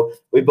show,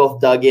 we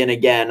both dug in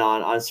again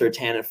on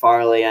Surtain and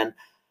Farley. And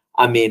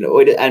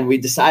we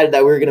decided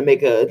that we were going to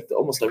make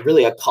almost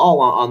a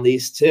call on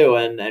these two,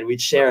 and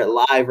we'd share it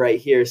live right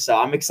here. So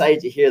I'm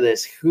excited to hear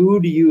this. Who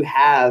do you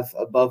have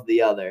above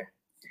the other?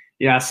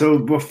 Yeah, so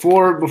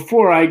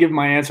before I give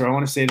my answer, I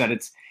want to say that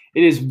it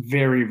is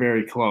very,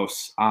 very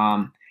close.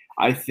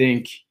 I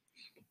think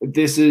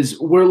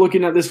we're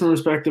looking at this from the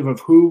perspective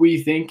of who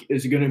we think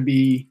is going to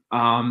be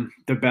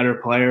the better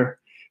player.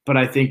 But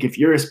I think if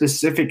you're a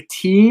specific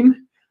team,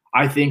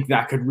 I think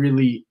that could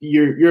really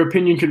your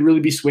opinion could really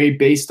be swayed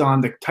based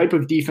on the type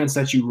of defense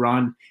that you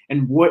run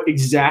and what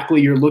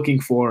exactly you're looking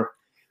for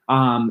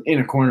in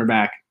a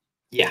cornerback.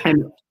 Yeah,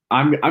 and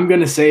I'm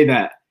going to say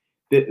that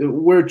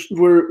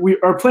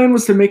our plan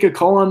was to make a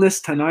call on this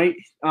tonight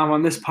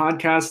on this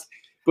podcast,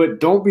 but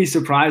don't be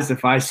surprised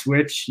if I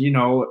switch.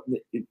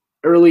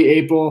 Early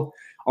April,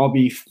 I'll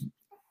be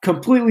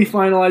completely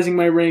finalizing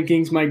my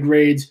rankings, my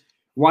grades,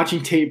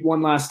 watching tape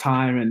one last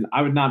time, and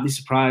I would not be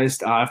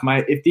surprised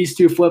if these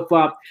two flip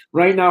flop.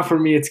 Right now, for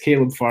me, it's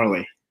Caleb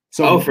Farley.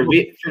 So for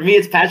me,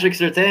 it's Patrick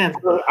Surtain.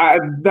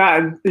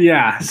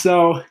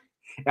 So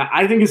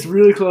I think it's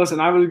really close,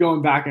 and I was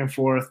going back and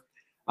forth.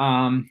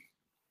 For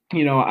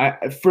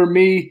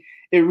me,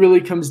 it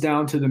really comes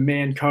down to the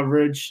man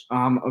coverage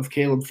of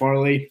Caleb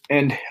Farley.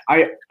 And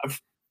I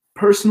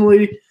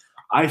personally,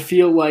 I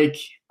feel like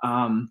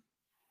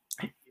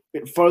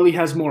Farley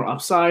has more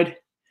upside.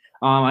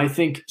 I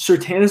think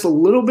Surtain is a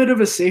little bit of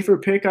a safer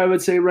pick, I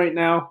would say, right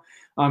now.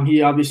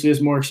 He obviously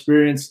has more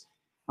experience.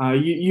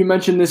 You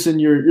mentioned this in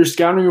your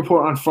scouting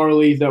report on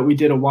Farley that we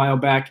did a while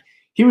back.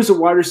 He was a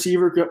wide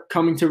receiver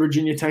coming to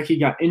Virginia Tech. He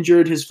got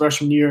injured his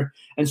freshman year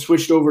and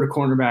switched over to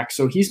cornerback.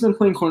 So he's been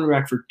playing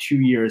cornerback for 2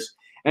 years.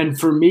 And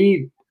for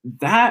me,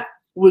 that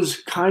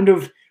was kind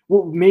of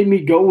what made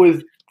me go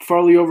with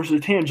Farley over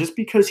Surtain, just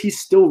because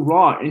he's still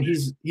raw and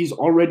he's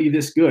already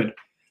this good.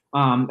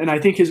 And I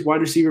think his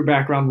wide receiver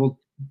background will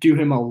do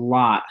him a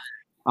lot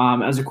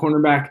as a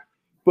cornerback.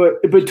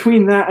 But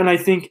between that and I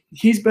think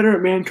he's better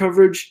at man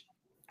coverage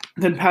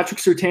than Patrick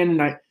Surtain.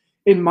 And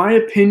in my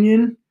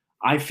opinion,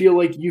 I feel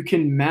like you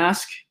can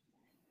mask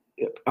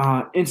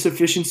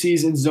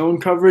insufficiencies in zone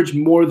coverage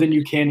more than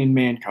you can in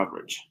man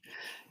coverage.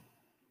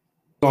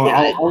 So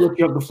Yeah, I'll look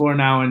you up the floor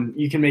now, and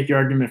you can make your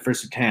argument for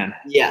Surtain.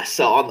 yeah.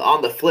 So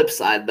on the flip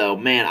side, though,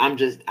 man,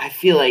 I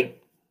feel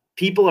like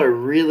people are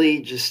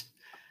really just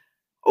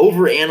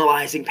over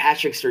analyzing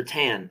Patrick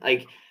Surtain.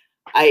 Like,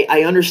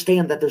 I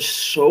understand that there's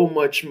so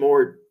much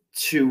more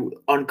to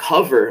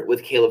uncover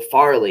with Caleb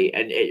Farley,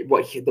 and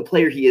the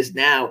player he is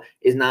now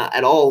is not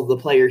at all the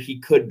player he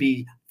could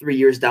be 3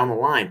 years down the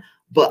line.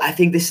 But I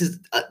think this is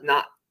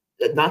not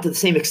to the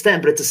same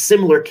extent, but it's a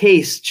similar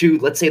case to,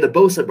 let's say, the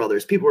Bosa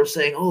brothers. People are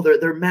saying, oh,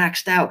 they're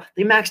maxed out.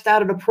 They maxed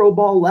out at a pro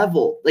ball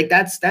level. Like,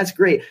 that's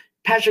great.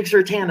 Patrick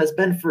Surtain has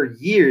been for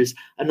years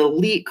an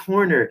elite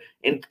corner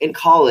in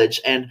college,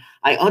 and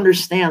I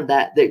understand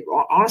that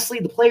honestly,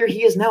 the player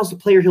he is now is the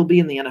player he'll be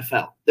in the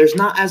NFL. There's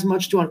not as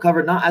much to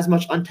uncover, not as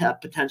much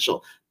untapped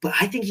potential, but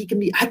I think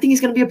I think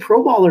he's going to be a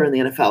pro baller in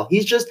the NFL.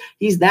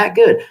 He's that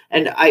good.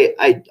 And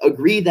I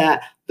agree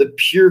that the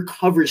pure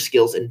coverage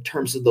skills in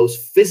terms of those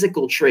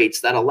physical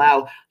traits that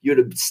allow you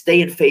to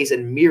stay in phase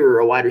and mirror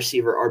a wide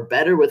receiver are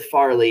better with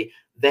Farley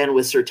than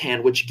with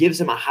Surtain, which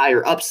gives him a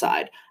higher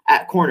upside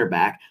at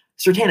cornerback.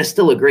 Surtain is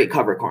still a great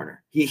cover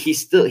corner. He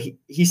still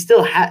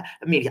had.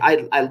 I mean,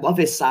 I love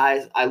his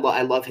size. I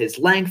love his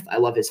length. I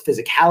love his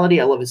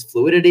physicality. I love his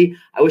fluidity.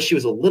 I wish he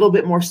was a little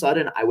bit more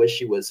sudden. I wish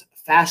he was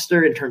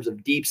faster in terms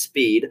of deep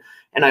speed.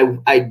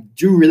 And I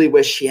do really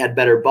wish he had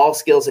better ball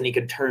skills and he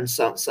could turn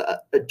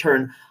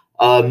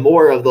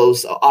more of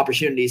those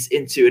opportunities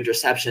into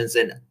interceptions,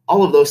 and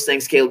all of those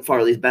things Caleb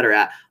Farley's better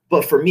at.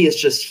 But for me, it's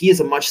just he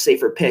is a much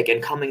safer pick,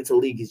 and coming into the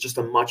league, he's just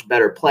a much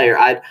better player.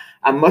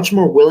 I'm much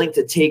more willing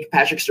to take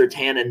Patrick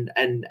Surtain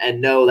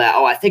and know that,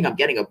 oh, I think I'm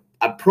getting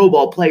a pro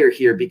ball player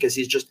here because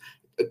he's just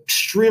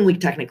extremely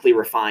technically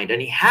refined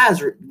and he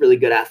has really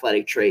good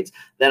athletic traits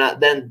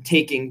than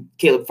taking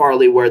Caleb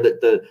Farley, where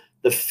the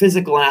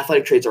physical and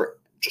athletic traits are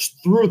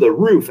just through the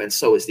roof, and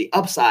so is the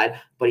upside,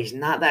 but he's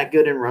not that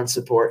good in run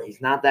support.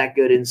 He's not that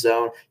good in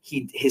zone.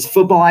 His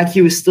football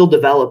IQ is still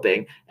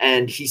developing,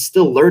 and he's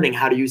still learning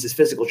how to use his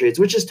physical traits,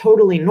 which is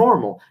totally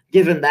normal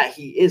given that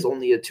he is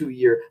only a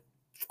 2-year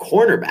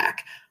cornerback.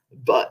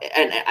 But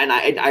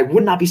I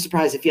would not be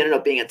surprised if he ended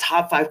up being a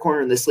top 5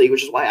 corner in this league,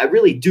 which is why I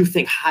really do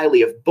think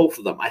highly of both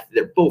of them.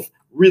 They're both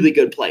really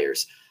good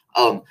players.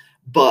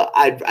 But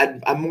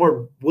I'm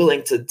more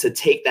willing to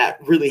take that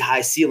really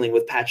high ceiling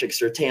with Patrick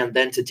Surtain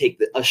than to take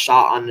a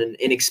shot on an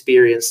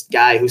inexperienced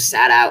guy who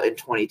sat out in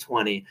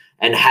 2020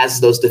 and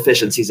has those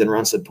deficiencies in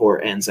run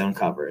support and zone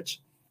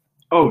coverage.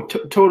 Oh,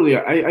 totally.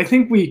 I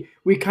think we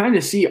kind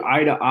of see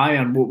eye to eye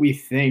on what we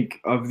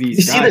think of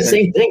these guys. We see the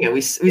same thing, and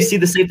we see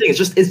the same thing.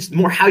 It's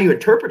more how you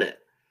interpret it.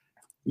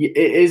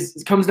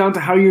 It comes down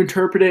to how you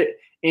interpret it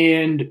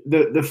and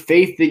the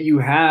faith that you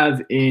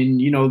have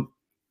in,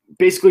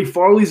 basically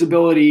Farley's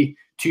ability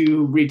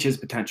to reach his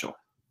potential,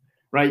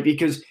 right?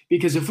 Because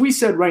if we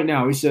said right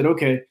now, we said,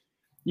 okay,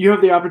 you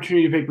have the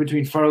opportunity to pick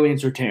between Farley and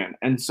Surtain,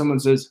 and someone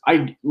says,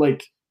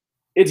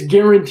 it's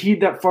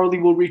guaranteed that Farley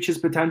will reach his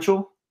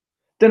potential,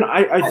 then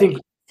I think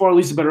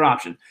Farley's a better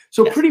option.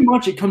 So yes. Pretty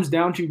much it comes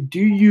down to,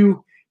 do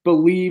you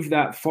believe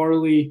that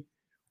Farley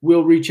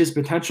will reach his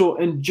potential?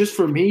 And just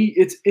for me,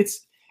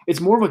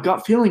 it's more of a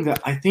gut feeling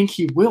that I think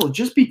he will,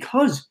 just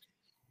because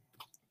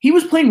he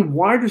was playing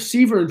wide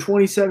receiver in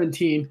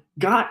 2017,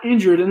 got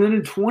injured, and then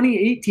in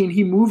 2018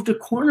 he moved to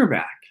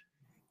cornerback.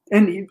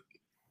 And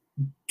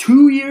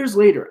 2 years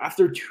later,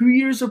 after 2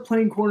 years of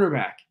playing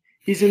cornerback,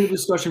 he's in the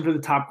discussion for the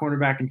top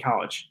cornerback in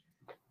college.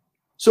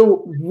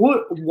 So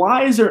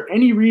why is there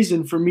any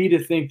reason for me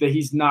to think that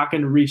he's not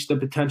going to reach the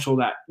potential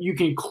that you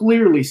can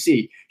clearly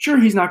see? Sure,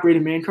 he's not great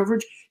at man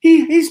coverage.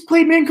 He's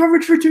played man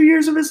coverage for 2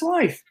 years of his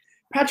life.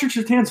 Patrick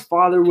Surtain's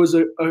father was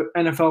a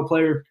NFL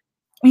player.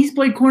 He's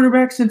played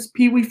cornerback since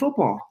Pee Wee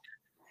football.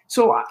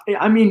 So,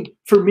 I mean,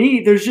 for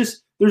me,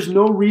 there's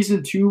no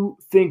reason to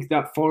think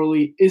that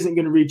Farley isn't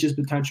going to reach his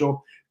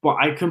potential, but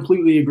I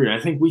completely agree.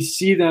 I think we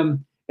see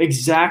them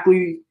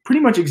pretty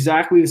much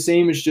exactly the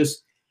same. It's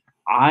just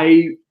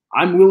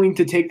I'm willing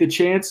to take the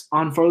chance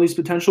on Farley's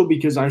potential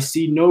because I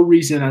see no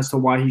reason as to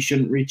why he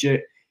shouldn't reach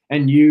it.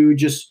 And you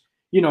just,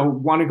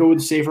 want to go with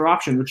the safer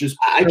option, which is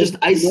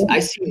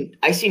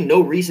I see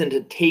no reason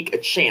to take a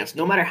chance,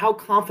 no matter how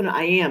confident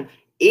I am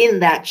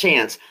in that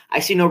chance. I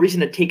see no reason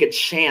to take a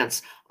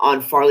chance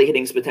on Farley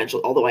hitting his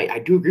potential, although I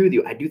do agree with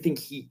you. I do think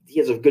he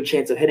has a good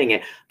chance of hitting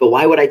it, but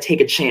why would I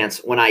take a chance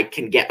when I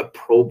can get a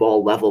pro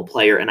ball level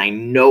player and I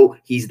know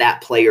he's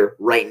that player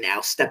right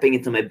now stepping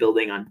into my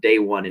building on day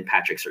one in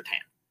Patrick Surtain?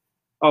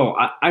 Oh,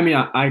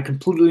 I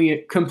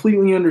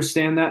completely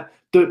understand that.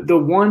 The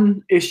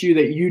one issue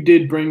that you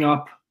did bring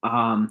up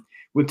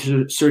with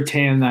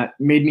Surtain that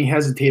made me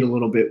hesitate a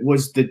little bit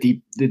was the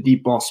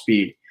deep ball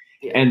speed.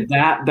 Yeah. And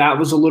that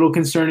was a little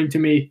concerning to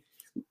me,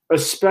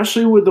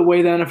 especially with the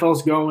way the NFL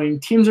is going.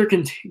 Teams are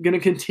going to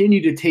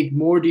continue to take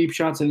more deep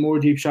shots and more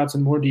deep shots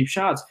and more deep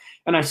shots.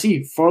 And I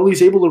see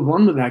Farley's able to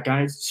run with that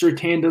guy.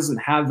 Surtain doesn't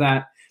have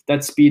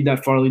that speed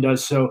that Farley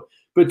does. So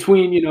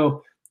between,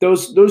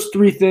 those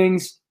three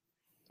things,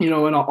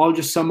 and I'll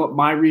just sum up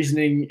my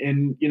reasoning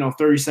in,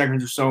 30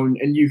 seconds or so,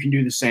 and you can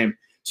do the same.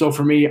 So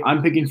for me,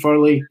 I'm picking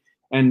Farley.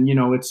 And,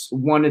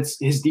 it's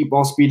his deep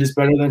ball speed is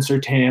better than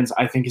Surtain's.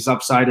 I think his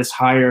upside is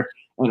higher.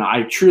 And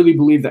I truly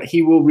believe that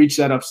he will reach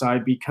that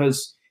upside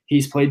because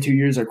he's played 2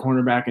 years at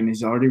cornerback and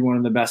he's already one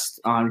of the best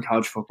on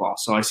college football.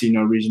 So I see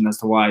no reason as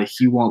to why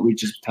he won't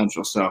reach his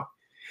potential. So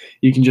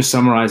you can just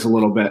summarize a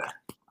little bit.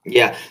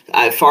 Yeah,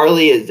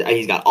 Farley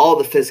he's got all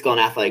the physical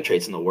and athletic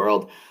traits in the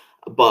world,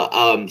 but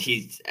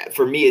he's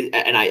for me,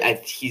 and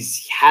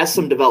he's has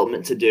some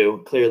development to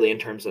do clearly in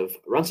terms of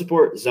run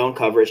support, zone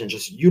coverage, and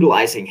just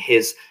utilizing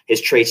his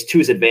traits to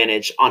his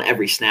advantage on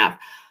every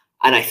snap.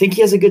 And I think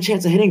he has a good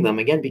chance of hitting them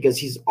again because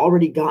he's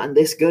already gotten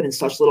this good in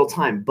such little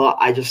time. But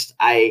I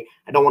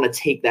don't want to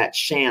take that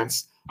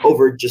chance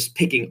over just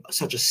picking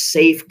such a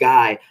safe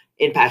guy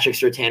in Patrick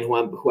Surtain,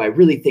 who I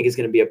really think is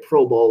going to be a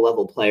Pro Bowl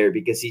level player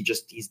because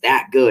he's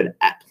that good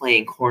at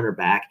playing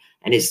cornerback,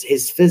 and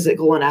his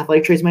physical and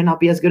athletic traits might not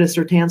be as good as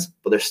Surtain's,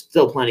 but they're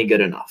still plenty good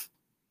enough.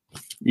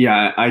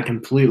 Yeah, I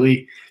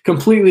completely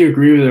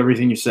agree with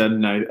everything you said,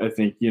 and I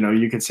think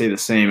you could say the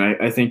same.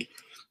 I think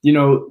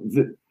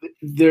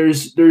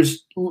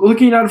there's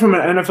looking at it from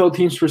an NFL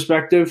team's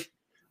perspective,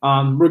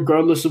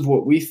 regardless of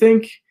what we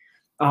think.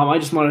 I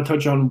just want to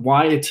touch on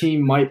why a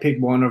team might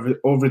pick one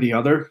over the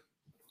other.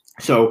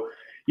 So,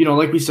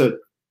 like we said,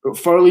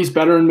 Farley's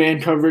better in man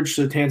coverage,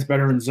 Surtain's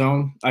better in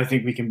zone. I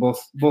think we can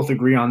both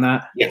agree on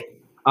that. Yeah.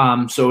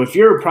 So if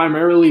you're a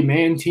primarily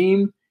man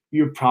team,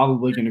 you're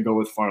probably going to go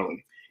with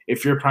Farley.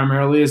 If you're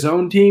primarily a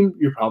zone team,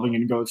 you're probably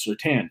going to go with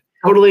Surtain.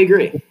 Totally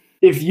agree.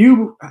 If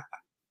you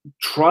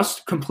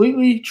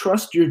completely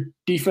trust your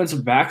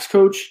defensive backs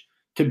coach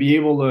to be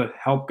able to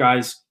help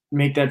guys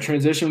make that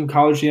transition from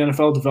college to the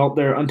NFL, develop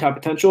their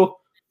untapped potential,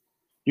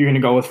 you're going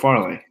to go with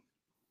Farley.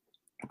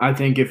 I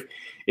think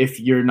if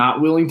you're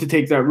not willing to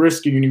take that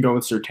risk, you're going to go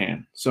with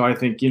Surtain. So I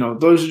think,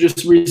 those are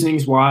just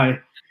reasonings why,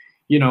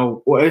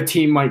 a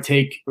team might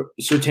take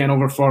Surtain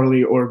over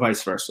Farley or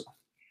vice versa.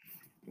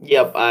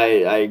 Yep, I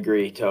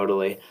agree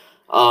totally.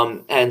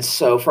 And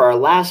so for our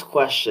last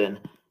question,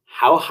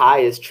 how high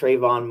is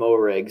Trayvon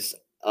Moehrigg's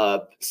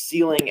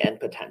ceiling and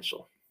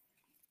potential?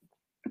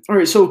 All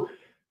right, so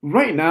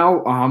right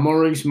now,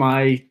 Moehrigg's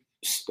my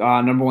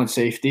number one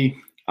safety.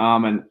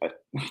 And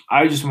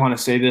I just want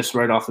to say this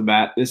right off the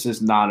bat. This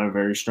is not a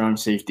very strong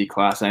safety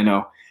class. I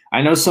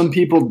know some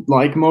people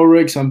like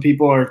Moehrig. Some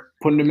people are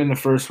putting him in the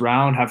first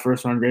round, have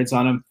first-round grades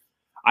on him.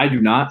 I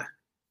do not.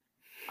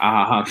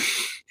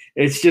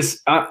 It's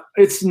just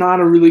it's not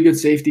a really good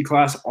safety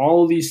class.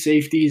 All of these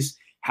safeties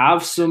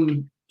have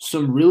some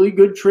really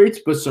good traits,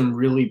 but some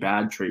really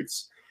bad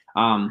traits.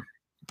 And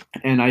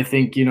I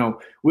think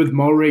with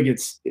Moehrig,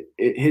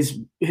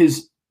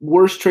 his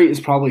worst trait is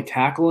probably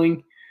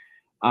tackling.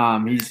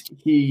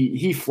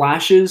 He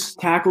flashes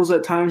tackles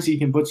at times. He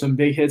can put some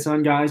big hits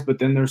on guys, but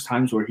then there's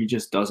times where he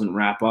just doesn't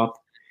wrap up.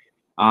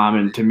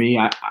 And to me,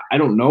 I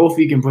don't know if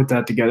he can put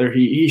that together.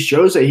 He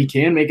shows that he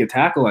can make a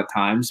tackle at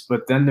times,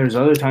 but then there's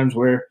other times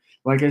where,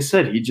 like I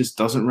said, he just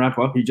doesn't wrap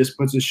up. He just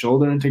puts his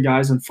shoulder into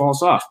guys and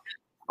falls off.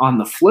 On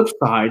the flip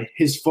side,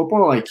 his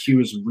football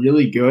IQ is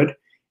really good,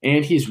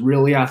 and he's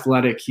really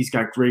athletic. He's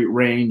got great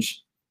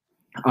range.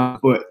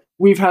 But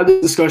we've had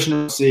this discussion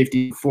of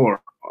safety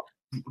before.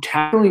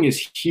 Tackling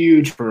is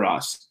huge for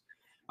us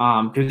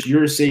because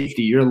you're a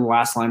safety. You're the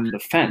last line of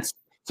defense.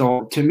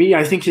 So to me,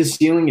 I think his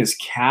ceiling is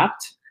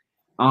capped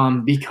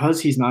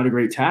because he's not a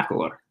great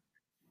tackler.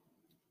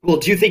 Well,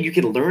 do you think you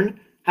can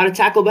learn how to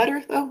tackle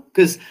better though?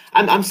 Because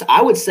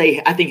I would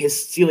say I think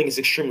his ceiling is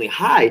extremely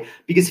high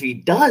because if he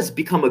does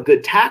become a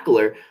good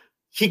tackler,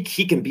 he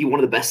can be one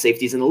of the best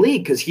safeties in the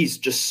league because he's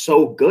just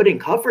so good in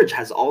coverage,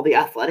 has all the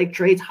athletic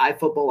traits, high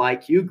football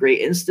IQ, great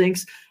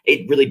instincts.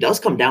 It really does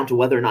come down to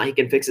whether or not he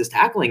can fix his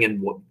tackling.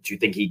 And what do you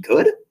think he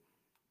could?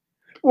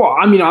 Well,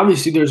 I mean,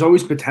 obviously there's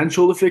always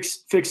potential to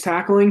fix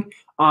tackling.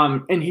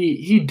 And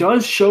he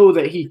does show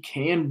that he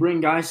can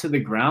bring guys to the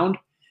ground.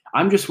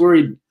 I'm just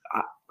worried.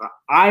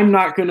 I'm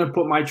not going to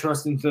put my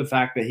trust into the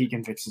fact that he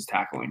can fix his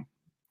tackling.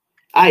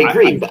 I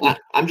agree, but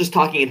I'm just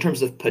talking in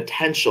terms of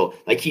potential.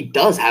 Like he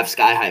does have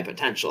sky-high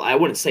potential. I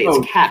wouldn't say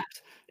it's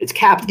capped. It's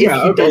capped if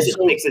he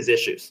doesn't fix his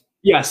issues.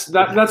 Yes,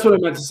 that's what I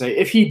meant to say.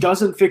 If he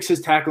doesn't fix his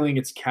tackling,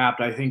 it's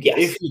capped. I think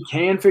if he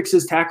can fix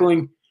his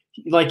tackling,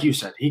 like you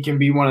said, he can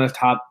be one of the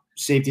top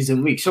safeties in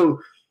the league. So,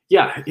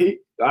 yeah,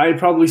 I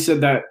probably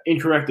said that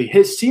incorrectly.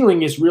 His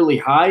ceiling is really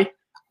high.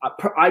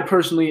 I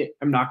personally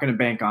am not going to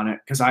bank on it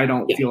because I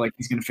don't feel like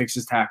he's going to fix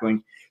his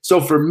tackling. So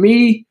for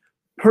me,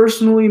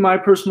 personally, my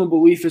personal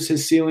belief is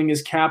his ceiling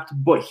is capped,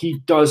 but he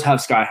does have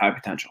sky-high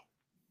potential.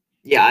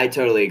 Yeah, I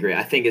totally agree.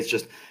 I think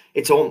the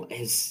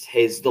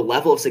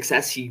level of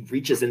success he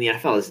reaches in the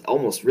NFL is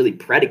almost really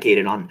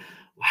predicated on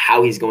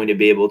how he's going to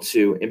be able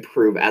to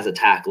improve as a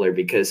tackler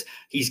because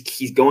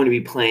he's going to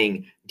be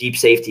playing deep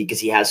safety because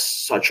he has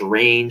such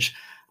range.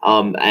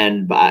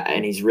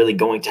 And he's really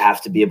going to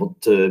have to be able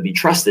to be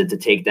trusted to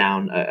take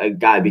down a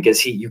guy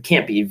because you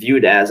can't be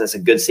viewed as a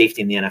good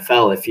safety in the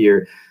NFL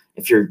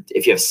if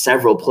you have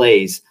several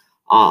plays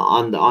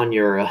on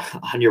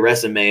your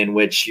resume in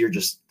which you're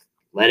just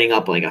letting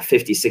up like a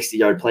 50,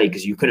 60-yard play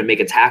because you couldn't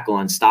make a tackle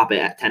and stop it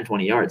at 10,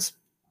 20 yards.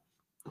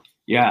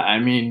 Yeah, I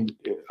mean,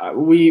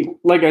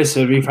 like I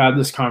said, we've had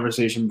this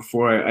conversation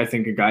before. I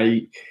think a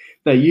guy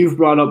that you've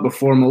brought up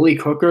before,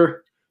 Malik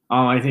Hooker.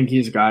 I think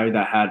he's a guy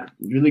that had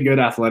really good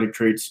athletic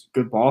traits,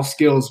 good ball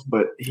skills,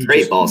 but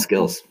Great ball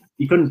skills.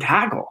 He couldn't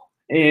tackle,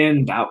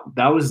 and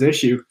that was the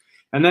issue.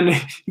 And then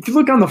if you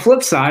look on the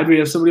flip side, we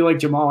have somebody like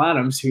Jamal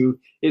Adams, who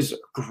is a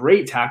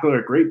great tackler,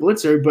 a great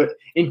blitzer, but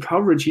in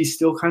coverage, he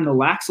still kind of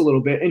lacks a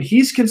little bit. And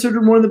he's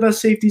considered one of the best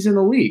safeties in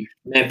the league.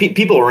 Man,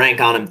 people rank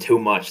on him too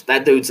much.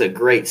 That dude's a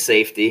great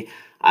safety.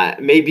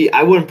 Maybe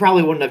I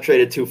probably wouldn't have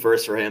traded 2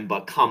 firsts for him,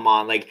 but come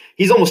on, like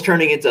he's almost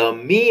turning into a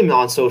meme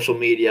on social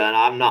media, and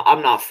I'm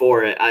not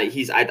for it. I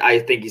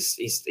think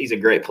he's a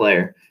great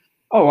player.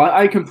 Oh,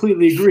 I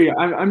completely agree.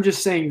 I'm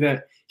just saying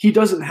that he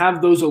doesn't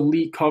have those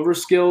elite cover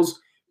skills,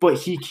 but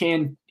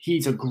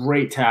he's a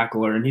great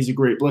tackler and he's a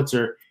great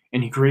blitzer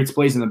and he creates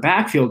plays in the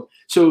backfield.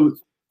 So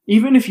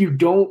even if you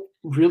don't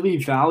really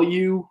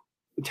value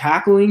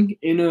tackling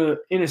in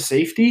a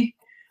safety,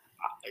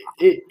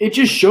 it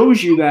just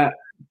shows you that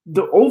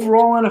the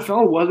overall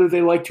NFL, whether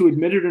they like to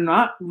admit it or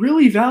not,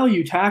 really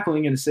value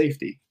tackling in a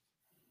safety.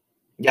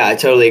 Yeah, I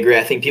totally agree.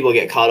 I think people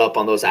get caught up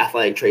on those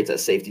athletic traits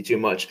at safety too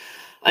much.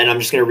 And I'm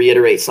just going to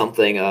reiterate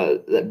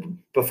something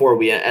before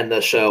we end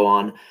the show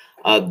on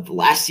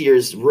last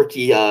year's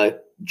rookie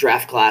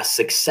draft class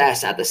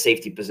success at the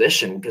safety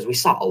position, because we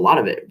saw a lot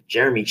of it.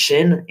 Jeremy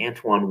Chin,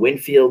 Antoine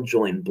Winfield,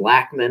 Julian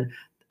Blackmon,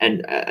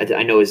 and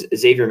I know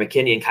Xavier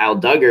McKinney and Kyle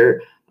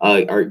Duggar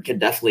can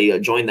definitely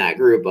join that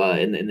group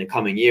in the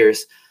coming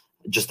years.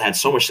 Just had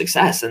so much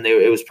success, and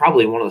it was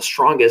probably one of the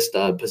strongest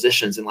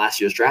positions in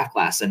last year's draft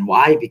class. And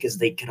why? Because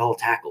they could all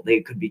tackle. They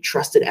could be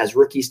trusted as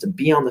rookies to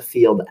be on the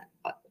field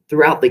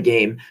throughout the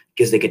game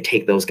because they could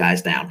take those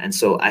guys down. And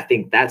so I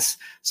think that's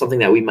something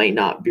that we might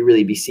not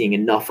really be seeing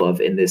enough of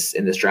in this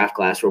draft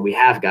class, where we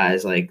have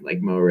guys like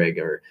Moehrig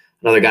or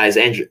another guys,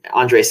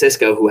 Andre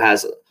Cisco, who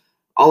has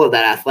all of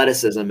that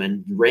athleticism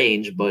and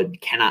range, but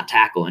cannot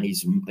tackle. And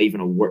he's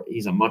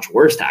a much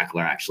worse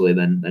tackler actually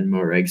than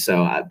Moehrig.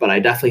 So, but I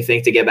definitely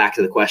think, to get back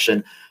to the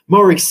question,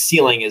 Moehrig's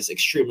ceiling is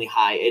extremely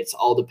high. It's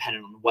all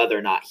dependent on whether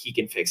or not he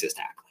can fix his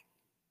tackling.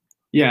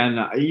 Yeah,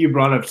 and you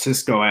brought up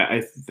Cisco.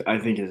 I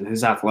think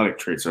his athletic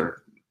traits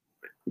are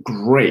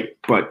great,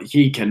 but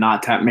he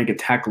cannot make a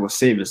tackle to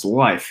save his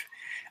life.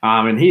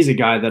 And he's a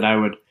guy that I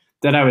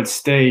would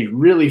stay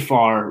really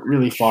far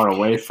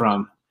away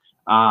from.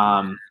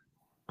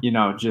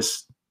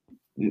 Just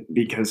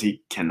because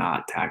he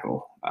cannot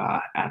tackle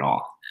at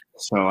all.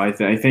 So I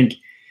think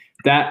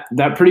that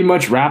pretty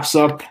much wraps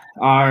up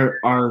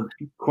our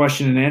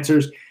question and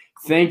answers.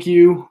 Thank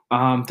you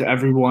to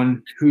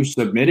everyone who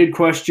submitted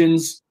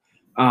questions.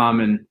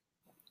 And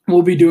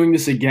we'll be doing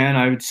this again,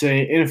 I would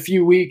say, in a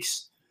few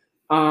weeks.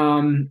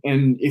 And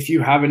if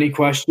you have any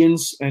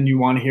questions and you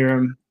want to hear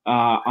them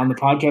on the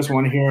podcast,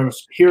 want to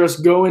hear us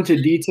go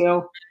into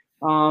detail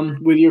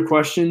with your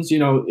questions,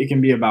 it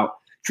can be about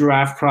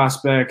draft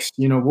prospects,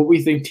 what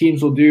we think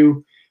teams will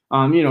do,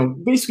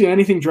 basically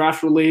anything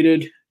draft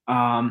related,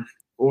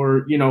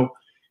 or,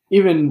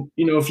 even,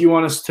 if you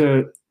want us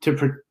to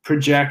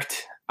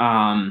project,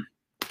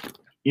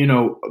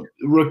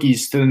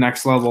 rookies to the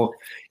next level,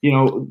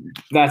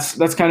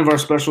 that's kind of our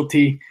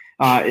specialty.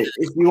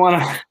 If you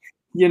want to,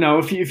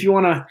 if you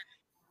want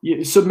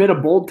to submit a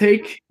bold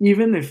take,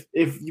 even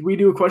if we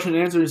do a question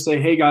and answer and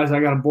say, hey guys, I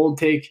got a bold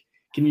take,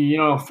 can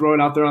you, throw it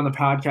out there on the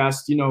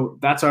podcast?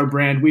 That's our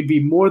brand. We'd be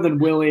more than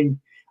willing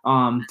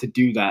to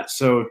do that.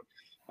 So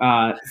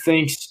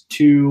thanks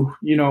to,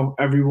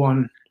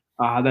 everyone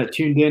that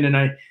tuned in. And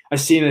I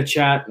see in the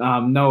chat,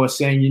 Noah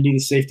saying you need a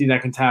safety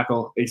that can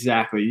tackle.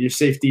 Exactly. Your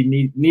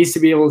safety needs to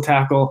be able to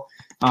tackle.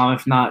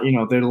 If not,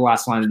 they're the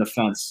last line of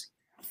defense.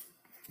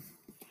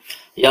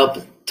 Yep,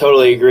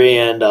 totally agree.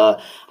 And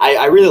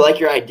I really like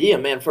your idea,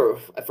 man.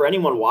 For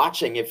anyone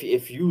watching,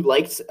 if you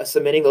liked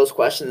submitting those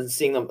questions and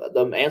seeing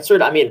them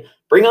answered,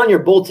 bring on your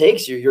bold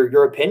takes,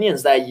 your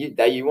opinions that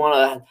you want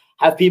to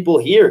have people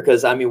hear,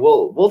 because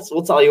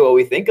we'll tell you what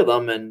we think of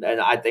them, and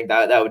I think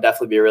that would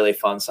definitely be really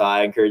fun. So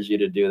I encourage you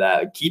to do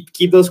that.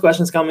 Keep those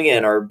questions coming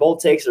in, or bold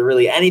takes, or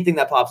really anything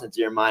that pops into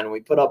your mind when we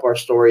put up our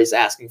stories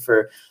asking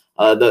for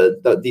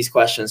these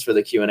questions for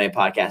the Q&A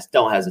podcast.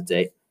 Don't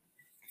hesitate.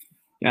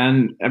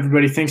 And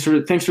everybody, thanks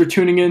for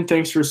tuning in.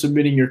 Thanks for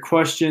submitting your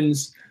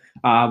questions.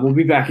 We'll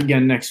be back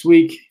again next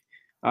week.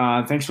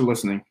 Thanks for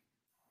listening.